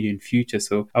open for you in future.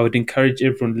 So I would encourage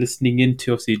everyone listening in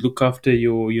to obviously look after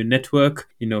your network,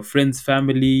 friends,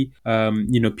 family,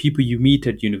 people you meet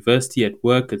at university, at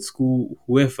work, at school,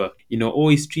 whoever.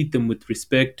 Always treat them with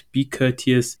respect, be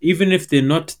courteous, even if they're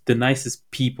not the nicest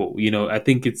people. I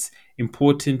think it's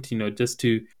important, just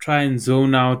to try and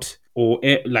zone out, or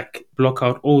like block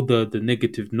out all the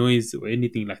negative noise or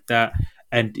anything like that,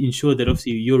 and ensure that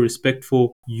obviously you're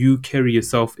respectful, you carry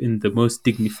yourself in the most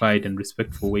dignified and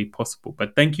respectful way possible.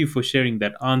 But thank you for sharing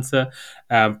that answer.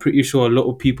 I'm pretty sure a lot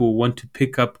of people want to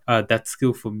pick up that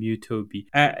skill from you, Toby.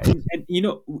 And you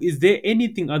know,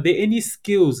 are there any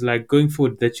skills like going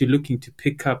forward that you're looking to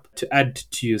pick up to add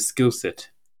to your skill set?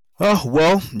 Oh,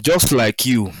 well, just like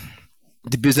you,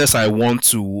 the business I want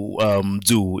to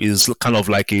do is kind of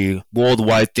like a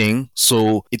worldwide thing.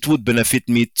 So it would benefit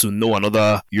me to know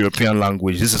another European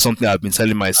language. This is something I've been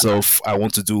telling myself I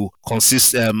want to do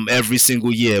every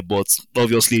single year, but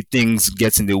obviously things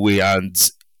get in the way, and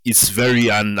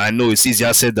and I know it's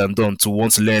easier said than done to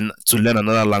want to learn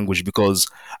another language, because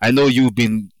I know you've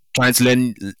been trying to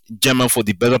learn German for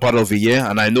the better part of a year,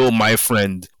 and I know my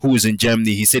friend who is in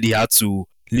Germany, he said he had to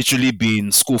literally be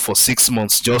in school for 6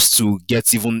 months just to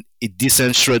get even a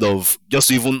decent shred of, just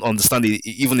to even understand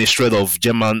even a shred of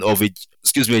German,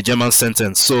 a German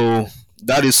sentence. So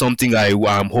that is something I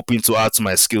am hoping to add to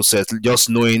my skill set. Just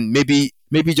knowing, maybe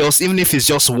just, even if it's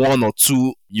just one or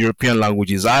two European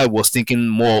languages. I was thinking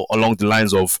more along the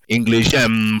lines of English,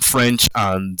 French,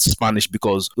 and Spanish,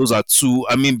 because those are two.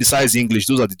 I mean, besides English,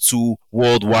 those are the two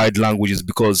worldwide languages,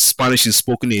 because Spanish is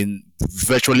spoken in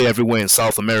virtually everywhere in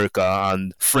South America,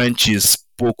 and French is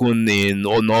spoken in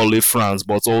not only France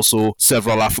but also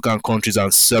several African countries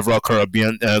and several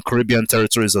Caribbean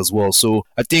territories as well. So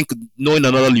I think knowing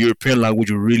another European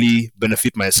language will really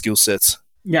benefit my skill set.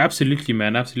 Yeah, absolutely,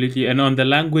 man, absolutely. And the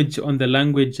language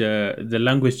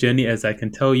journey, as I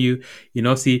can tell you, you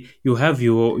know, see, you have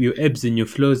your ebbs and your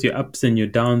flows, your ups and your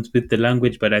downs with the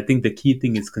language, but I think the key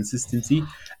thing is consistency.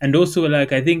 And also,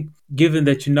 like, I think, given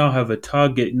that you now have a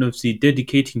target, you know, see,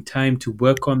 dedicating time to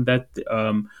work on that,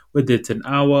 whether it's an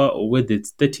hour or whether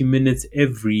it's 30 minutes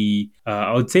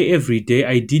I would say every day.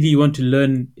 Ideally, you want to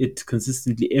learn it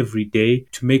consistently every day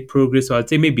to make progress. So I'd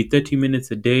say maybe 30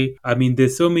 minutes a day. I mean,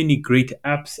 there's so many great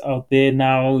apps out there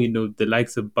now, you know, the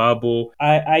likes of Babel.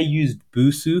 I used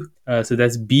Busu, so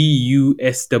that's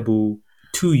BUS double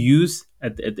two U's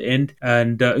at the end.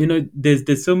 And you know,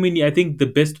 there's so many. I think the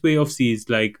best way obviously is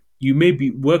like you maybe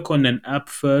work on an app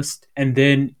first, and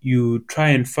then you try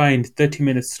and find 30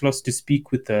 minute slots to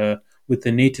speak with a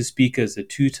native speaker as a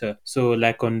tutor. So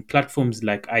like on platforms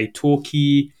like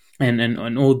italki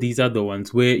and all these other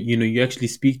ones where you know you actually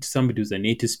speak to somebody who's a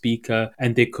native speaker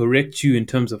and they correct you in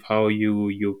terms of how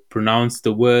you pronounce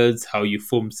the words, how you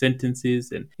form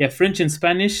sentences. And yeah, French and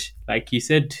Spanish, like you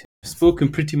said, spoken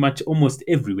pretty much almost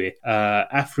everywhere.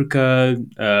 Africa,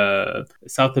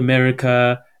 South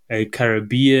America,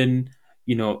 Caribbean,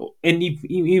 you know, and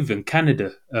even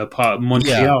Canada, part Yeah,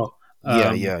 Montreal,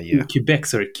 yeah.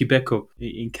 Quebec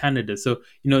in Canada. So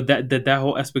you know that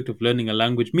whole aspect of learning a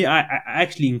language. I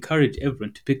actually encourage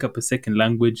everyone to pick up a second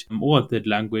language or a third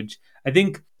language. I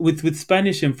think with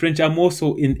Spanish and French, I'm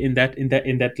also in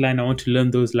that line. I want to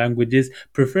learn those languages,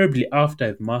 preferably after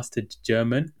I've mastered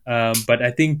German. But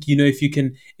I think you know if you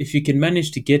can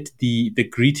manage to get the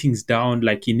greetings down,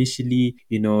 like initially,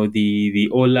 you know, the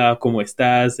hola, cómo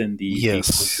estás, and the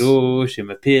Yes. bonjour, je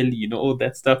m'appelle, you know, all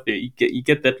that stuff. You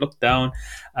get that locked down.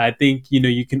 I think you know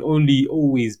you can only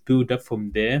always build up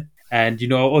from there. And you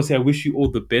know, also I wish you all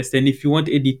the best. And if you want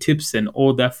any tips and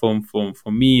all that from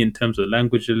me in terms of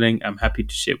language learning, I'm happy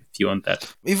to share with you on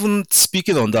that. Even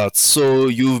speaking on that, so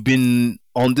you've been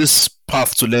on this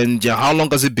path to learn. Yeah, how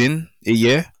long has it been? A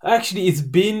year? Actually,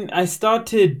 I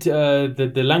started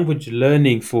the language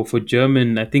learning for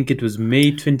German. I think it was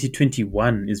May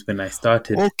 2021 is when I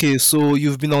started. Okay, so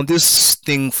you've been on this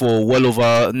thing for well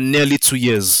over nearly 2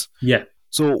 years. Yeah.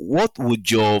 So what would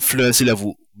your fluency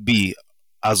level be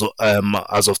as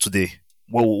of today?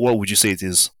 What would you say it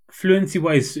is? Fluency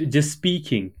wise, just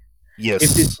speaking.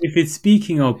 Yes. If it's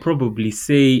speaking, I'll probably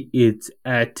say it's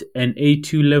at an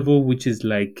A2 level, which is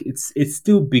like it's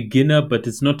still beginner, but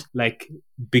it's not like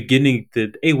beginning.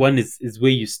 The A1 is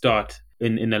where you start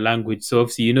in a language. So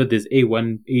obviously, you know, there's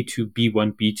A1, A2,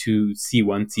 B1, B2,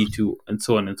 C1, C2, and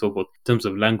so on and so forth in terms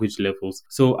of language levels.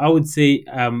 So I would say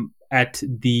at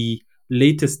the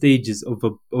later stages of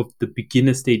the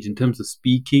beginner stage in terms of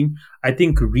speaking, I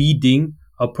think reading,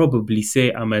 I'll probably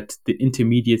say I'm at the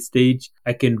intermediate stage.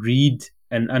 I can read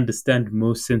and understand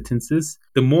most sentences.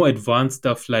 The more advanced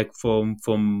stuff, like from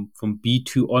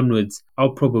B2 onwards,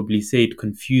 I'll probably say it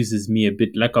confuses me a bit.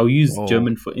 Like I'll use Oh,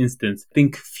 German for instance.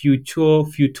 Think Futur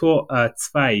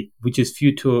zwei, which is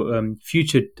future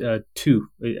two.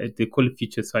 They call it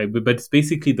future zwei, but it's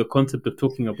basically the concept of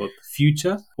talking about the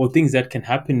future or things that can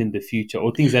happen in the future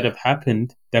or things that have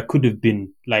happened that could have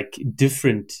been like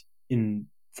different in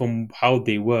from how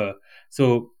they were.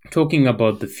 So talking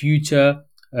about the future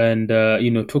and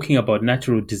you know talking about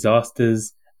natural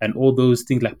disasters and all those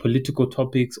things like political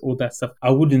topics, all that stuff,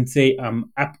 I wouldn't say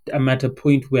I'm at a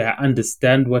point where I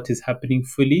understand what is happening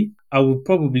fully. I would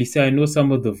probably say I know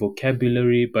some of the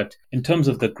vocabulary, but in terms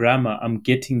of the grammar, I'm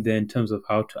getting there in terms of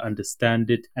how to understand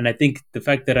it. And I think the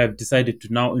fact that I've decided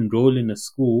to now enroll in a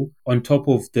school on top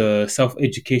of the self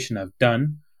education I've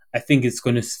done, I think it's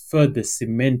going to further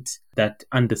cement that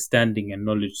understanding and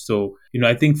knowledge. So,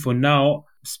 I think for now,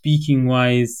 speaking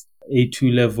wise,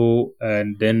 A2 level,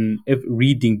 and then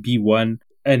reading B1,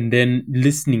 and then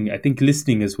listening. I think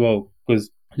listening as well, because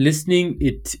listening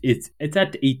it's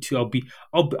at A2.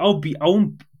 I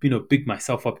won't big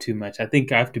myself up too much. I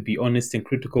think I have to be honest and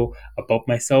critical about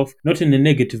myself, not in a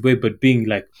negative way, but being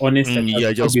like honest.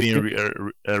 Yeah, just being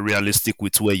realistic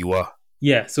with where you are.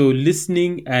 Yeah, so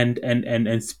listening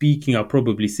and speaking, I'll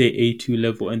probably say A2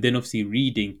 level, and then obviously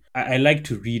reading. I like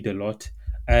to read a lot,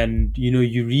 and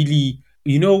you really,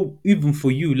 even for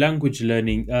you, language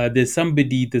learning. There's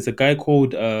a guy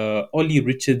called Ollie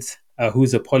Richards,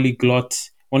 who's a polyglot,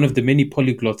 one of the many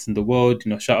polyglots in the world.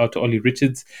 Shout out to Ollie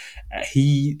Richards.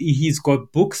 He's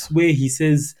got books where he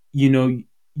says,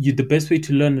 the best way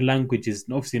to learn a language is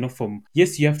obviously not from,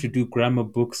 yes, you have to do grammar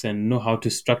books and know how to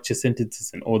structure sentences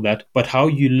and all that, but how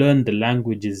you learn the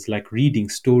language is like reading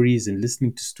stories and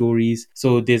listening to stories.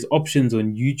 So there's options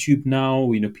on YouTube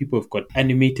now. People have got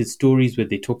animated stories where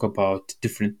they talk about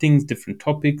different things, different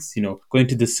topics. Going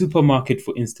to the supermarket,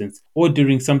 for instance,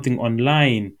 ordering something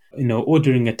online,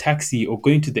 ordering a taxi or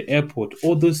going to the airport,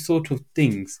 all those sort of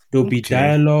things. There'll be Okay.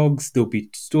 dialogues, there'll be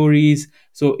stories.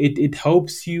 So it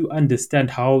helps you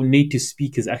understand how native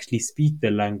speakers actually speak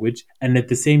the language. And at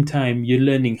the same time, you're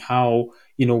learning how,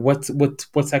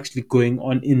 what's actually going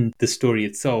on in the story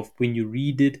itself when you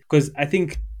read it. Because I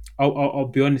think, I'll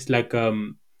be honest, like,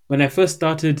 when I first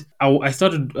started, I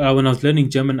started when I was learning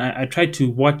German. I tried to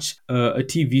watch a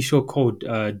TV show called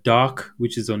Dark,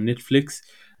 which is on Netflix,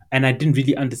 and I didn't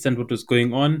really understand what was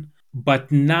going on.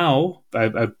 But now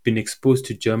I've been exposed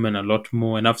to German a lot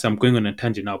more, and obviously I'm going on a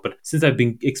tangent now. But since I've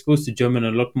been exposed to German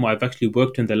a lot more, I've actually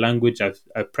worked in the language.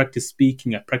 I've practiced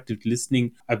speaking. I've practiced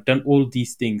listening. I've done all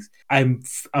these things. I'm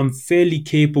fairly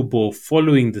capable of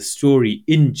following the story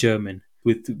in German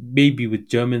with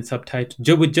German subtitles.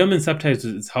 With German subtitles,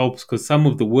 it helps because some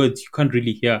of the words you can't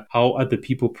really hear how other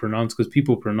people pronounce because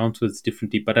people pronounce words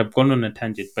differently. But I've gone on a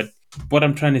tangent. But what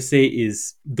I'm trying to say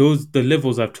is the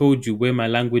levels I've told you where my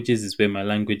language is where my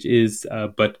language is.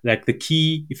 But like the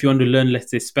key, if you want to learn,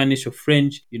 let's say Spanish or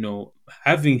French,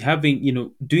 having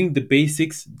doing the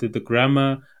basics, the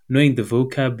grammar, knowing the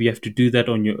vocab, you have to do that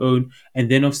on your own,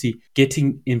 and then obviously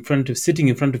sitting in front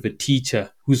of a teacher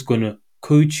who's gonna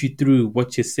coach you through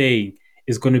what you're saying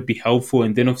is going to be helpful,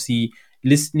 and then obviously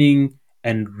listening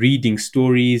and reading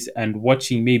stories and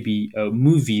watching maybe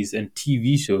movies and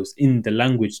TV shows in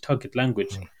the target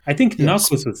language. I think Yes.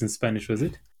 Narcos was in Spanish, was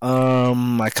it?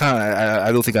 I can't.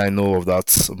 I don't think I know of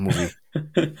that movie.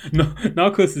 No,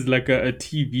 Narcos is like a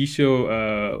TV show.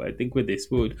 I think where they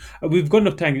spoke. We've gone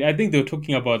off tangent. I think they were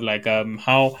talking about like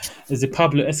how is it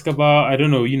Pablo Escobar? I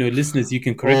don't know. Listeners, you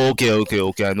can correct Oh, me.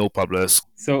 okay. I know Pablo.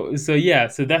 So yeah,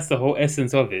 so that's the whole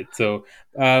essence of it. So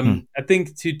Hmm. I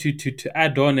think to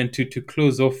add on and to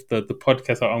close off the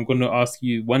podcast, I'm going to ask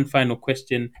you one final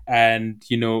question, and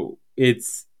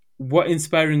it's, what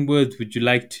inspiring words would you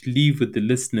like to leave with the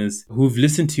listeners who've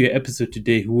listened to your episode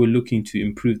today, who are looking to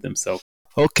improve themselves?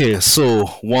 Okay, so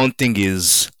one thing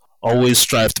is always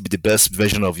strive to be the best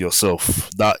version of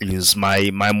yourself. That is my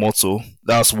motto.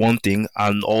 That's one thing,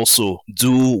 and also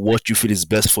do what you feel is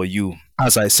best for you.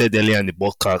 As I said earlier in the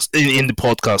podcast, in the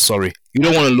podcast, sorry. You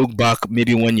don't want to look back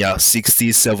maybe when you're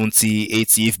 60, 70,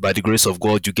 80, if by the grace of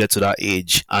God you get to that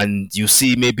age and you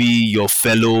see maybe your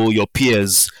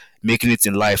peers making it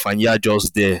in life and you're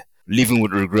just there living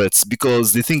with regrets,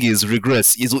 because the thing is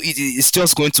regrets it's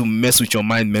just going to mess with your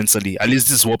mind mentally. At least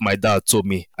this is what my dad told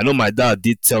me. I know my dad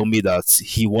did tell me that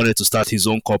he wanted to start his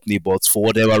own company, but for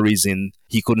whatever reason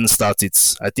he couldn't start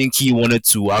it. I think he wanted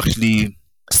to actually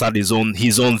start his own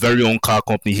very own car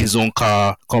company, his own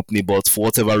car company, but for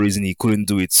whatever reason he couldn't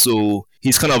do it. So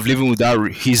he's kind of living with that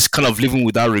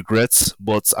regret,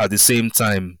 but at the same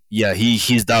time, yeah,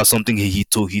 he's that's something he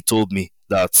told me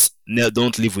that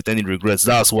don't live with any regrets.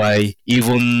 That's why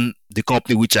even the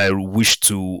company which I wish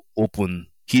to open,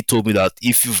 he told me that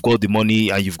if you've got the money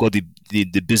and you've got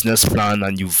the business plan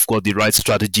and you've got the right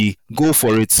strategy, go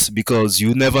for it, because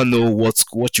you never know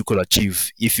what you could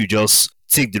achieve if you just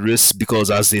take the risk, because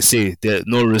as they say, there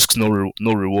no risk, no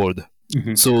reward.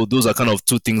 Mhm. So those are kind of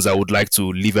two things I would like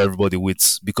to leave everybody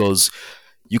with, because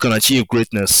you can achieve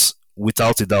greatness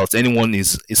without a doubt. Anyone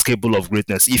is capable of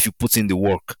greatness if you put in the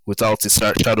work without a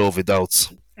shadow of a doubt.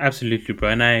 Absolutely, bro,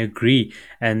 and I agree.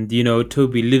 And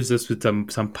Toby leaves us with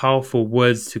some powerful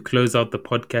words to close out the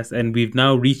podcast. And we've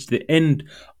now reached the end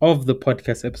of the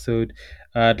podcast episode.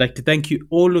 I'd like to thank you,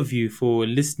 all of you, for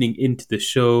listening into the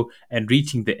show and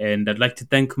reaching the end. I'd like to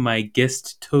thank my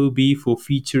guest Toby for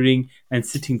featuring and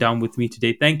sitting down with me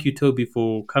today. Thank you, Toby,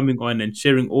 for coming on and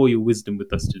sharing all your wisdom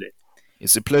with us today.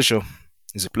 It's a pleasure.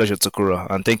 It's a pleasure, Takura,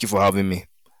 and thank you for having me.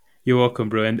 You're welcome,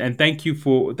 bro. And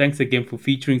thanks again for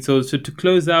featuring. So to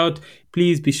close out,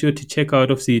 please be sure to check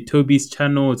out obviously Toby's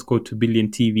channel. It's called 2 Billion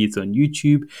TV. It's on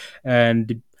YouTube.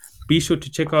 And be sure to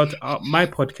check out my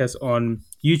podcast on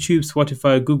YouTube,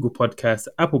 Spotify, Google Podcasts,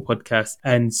 Apple Podcasts,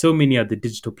 and so many other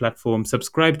digital platforms.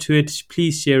 Subscribe to it.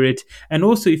 Please share it. And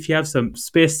also, if you have some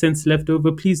spare cents left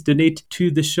over, please donate to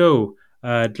the show.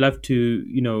 I'd love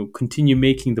to, continue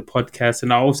making the podcast,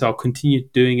 and I'll continue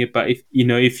doing it. But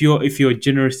if you're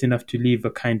generous enough to leave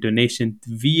a kind donation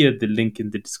via the link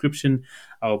in the description,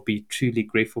 I'll be truly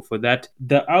grateful for that.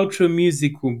 The outro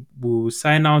music we'll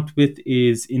sign out with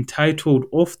is entitled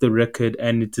 "Off the Record,"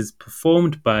 and it is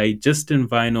performed by Justin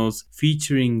Vinyls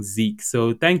featuring Zeke.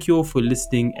 So thank you all for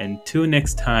listening. Until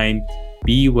next time,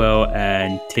 be well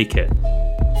and take care.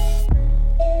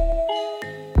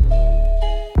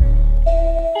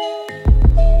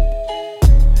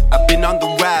 On the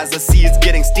rise, I see it's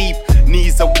getting steep.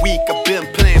 Knees are weak, I've been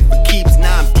playing for keeps.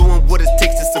 Now I'm doing what it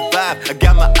takes to survive. I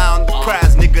got my eye on the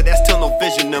prize, nigga, that's tunnel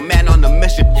vision. A man on a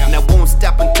mission, and I won't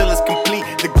stop until it's complete.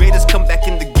 The greatest comeback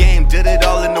in the game, did it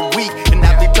all in a week. And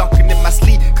I be talking in my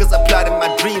sleep, cause I plotted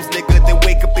my dreams, nigga. Then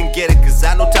wake up and get it, cause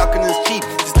I know talking is cheap.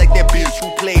 Just like that bitch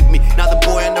who played me, now the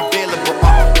boy unavailable.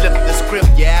 Flip the script,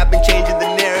 yeah, I've been changing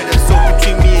the narrative. So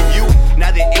between me and you,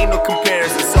 now there ain't no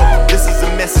comparison. So this is a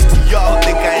message to y'all who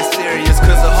think I ain't serious.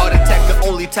 Cause a heart attack the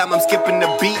only time I'm skipping the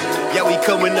beat. Yeah, we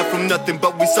coming up from nothing,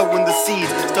 but we sowing the seeds.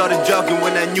 Started jogging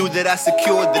when I knew that I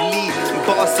secured the lead. My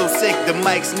boss so sick, the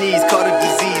mic sneeze, caught a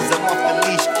disease. I'm off the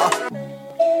leash.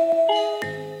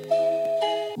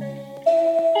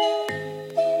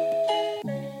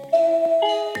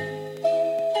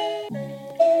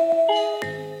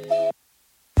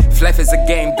 If life is a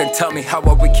game, then tell me how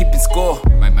are we keeping score?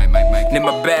 In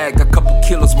my bag, a couple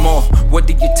kilos more. What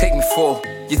did you take me for?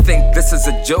 You think this is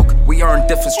a joke? We are in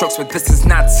different strokes, but this is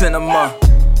not cinema.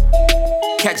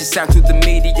 Catch a sound through the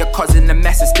media, causing a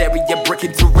mass hysteria,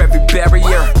 breaking through every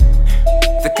barrier.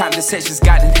 The conversation's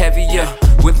gotten heavier.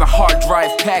 With my hard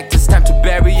drive packed, it's time to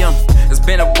bury him. It's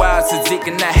been a while since Zeke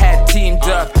and I had teamed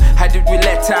up. How did we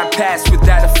let time pass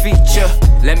without a feature?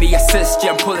 Let me assist you,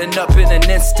 I'm pulling up in an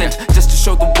instant, just to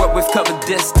show the world we've covered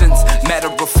distance. Matter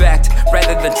of fact,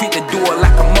 rather than treat the duel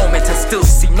like a moment, I still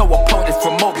see no opponent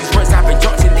from all these words I've been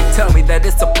judging. They tell me that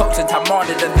it's a potent, I'm on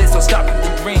it, and there's no stopping the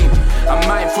dream. I'm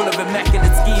mindful of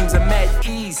immaculate schemes, I'm at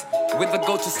ease. With a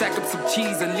goal to stack up some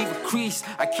cheese and leave a crease.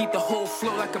 I keep the whole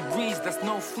flow like a breeze, that's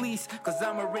no fleece. Cause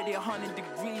I'm already 100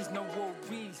 degrees, no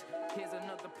worries. Here's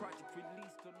another project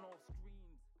released on all streams.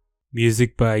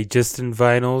 Music by Justin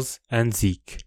Vinyls and Zeke.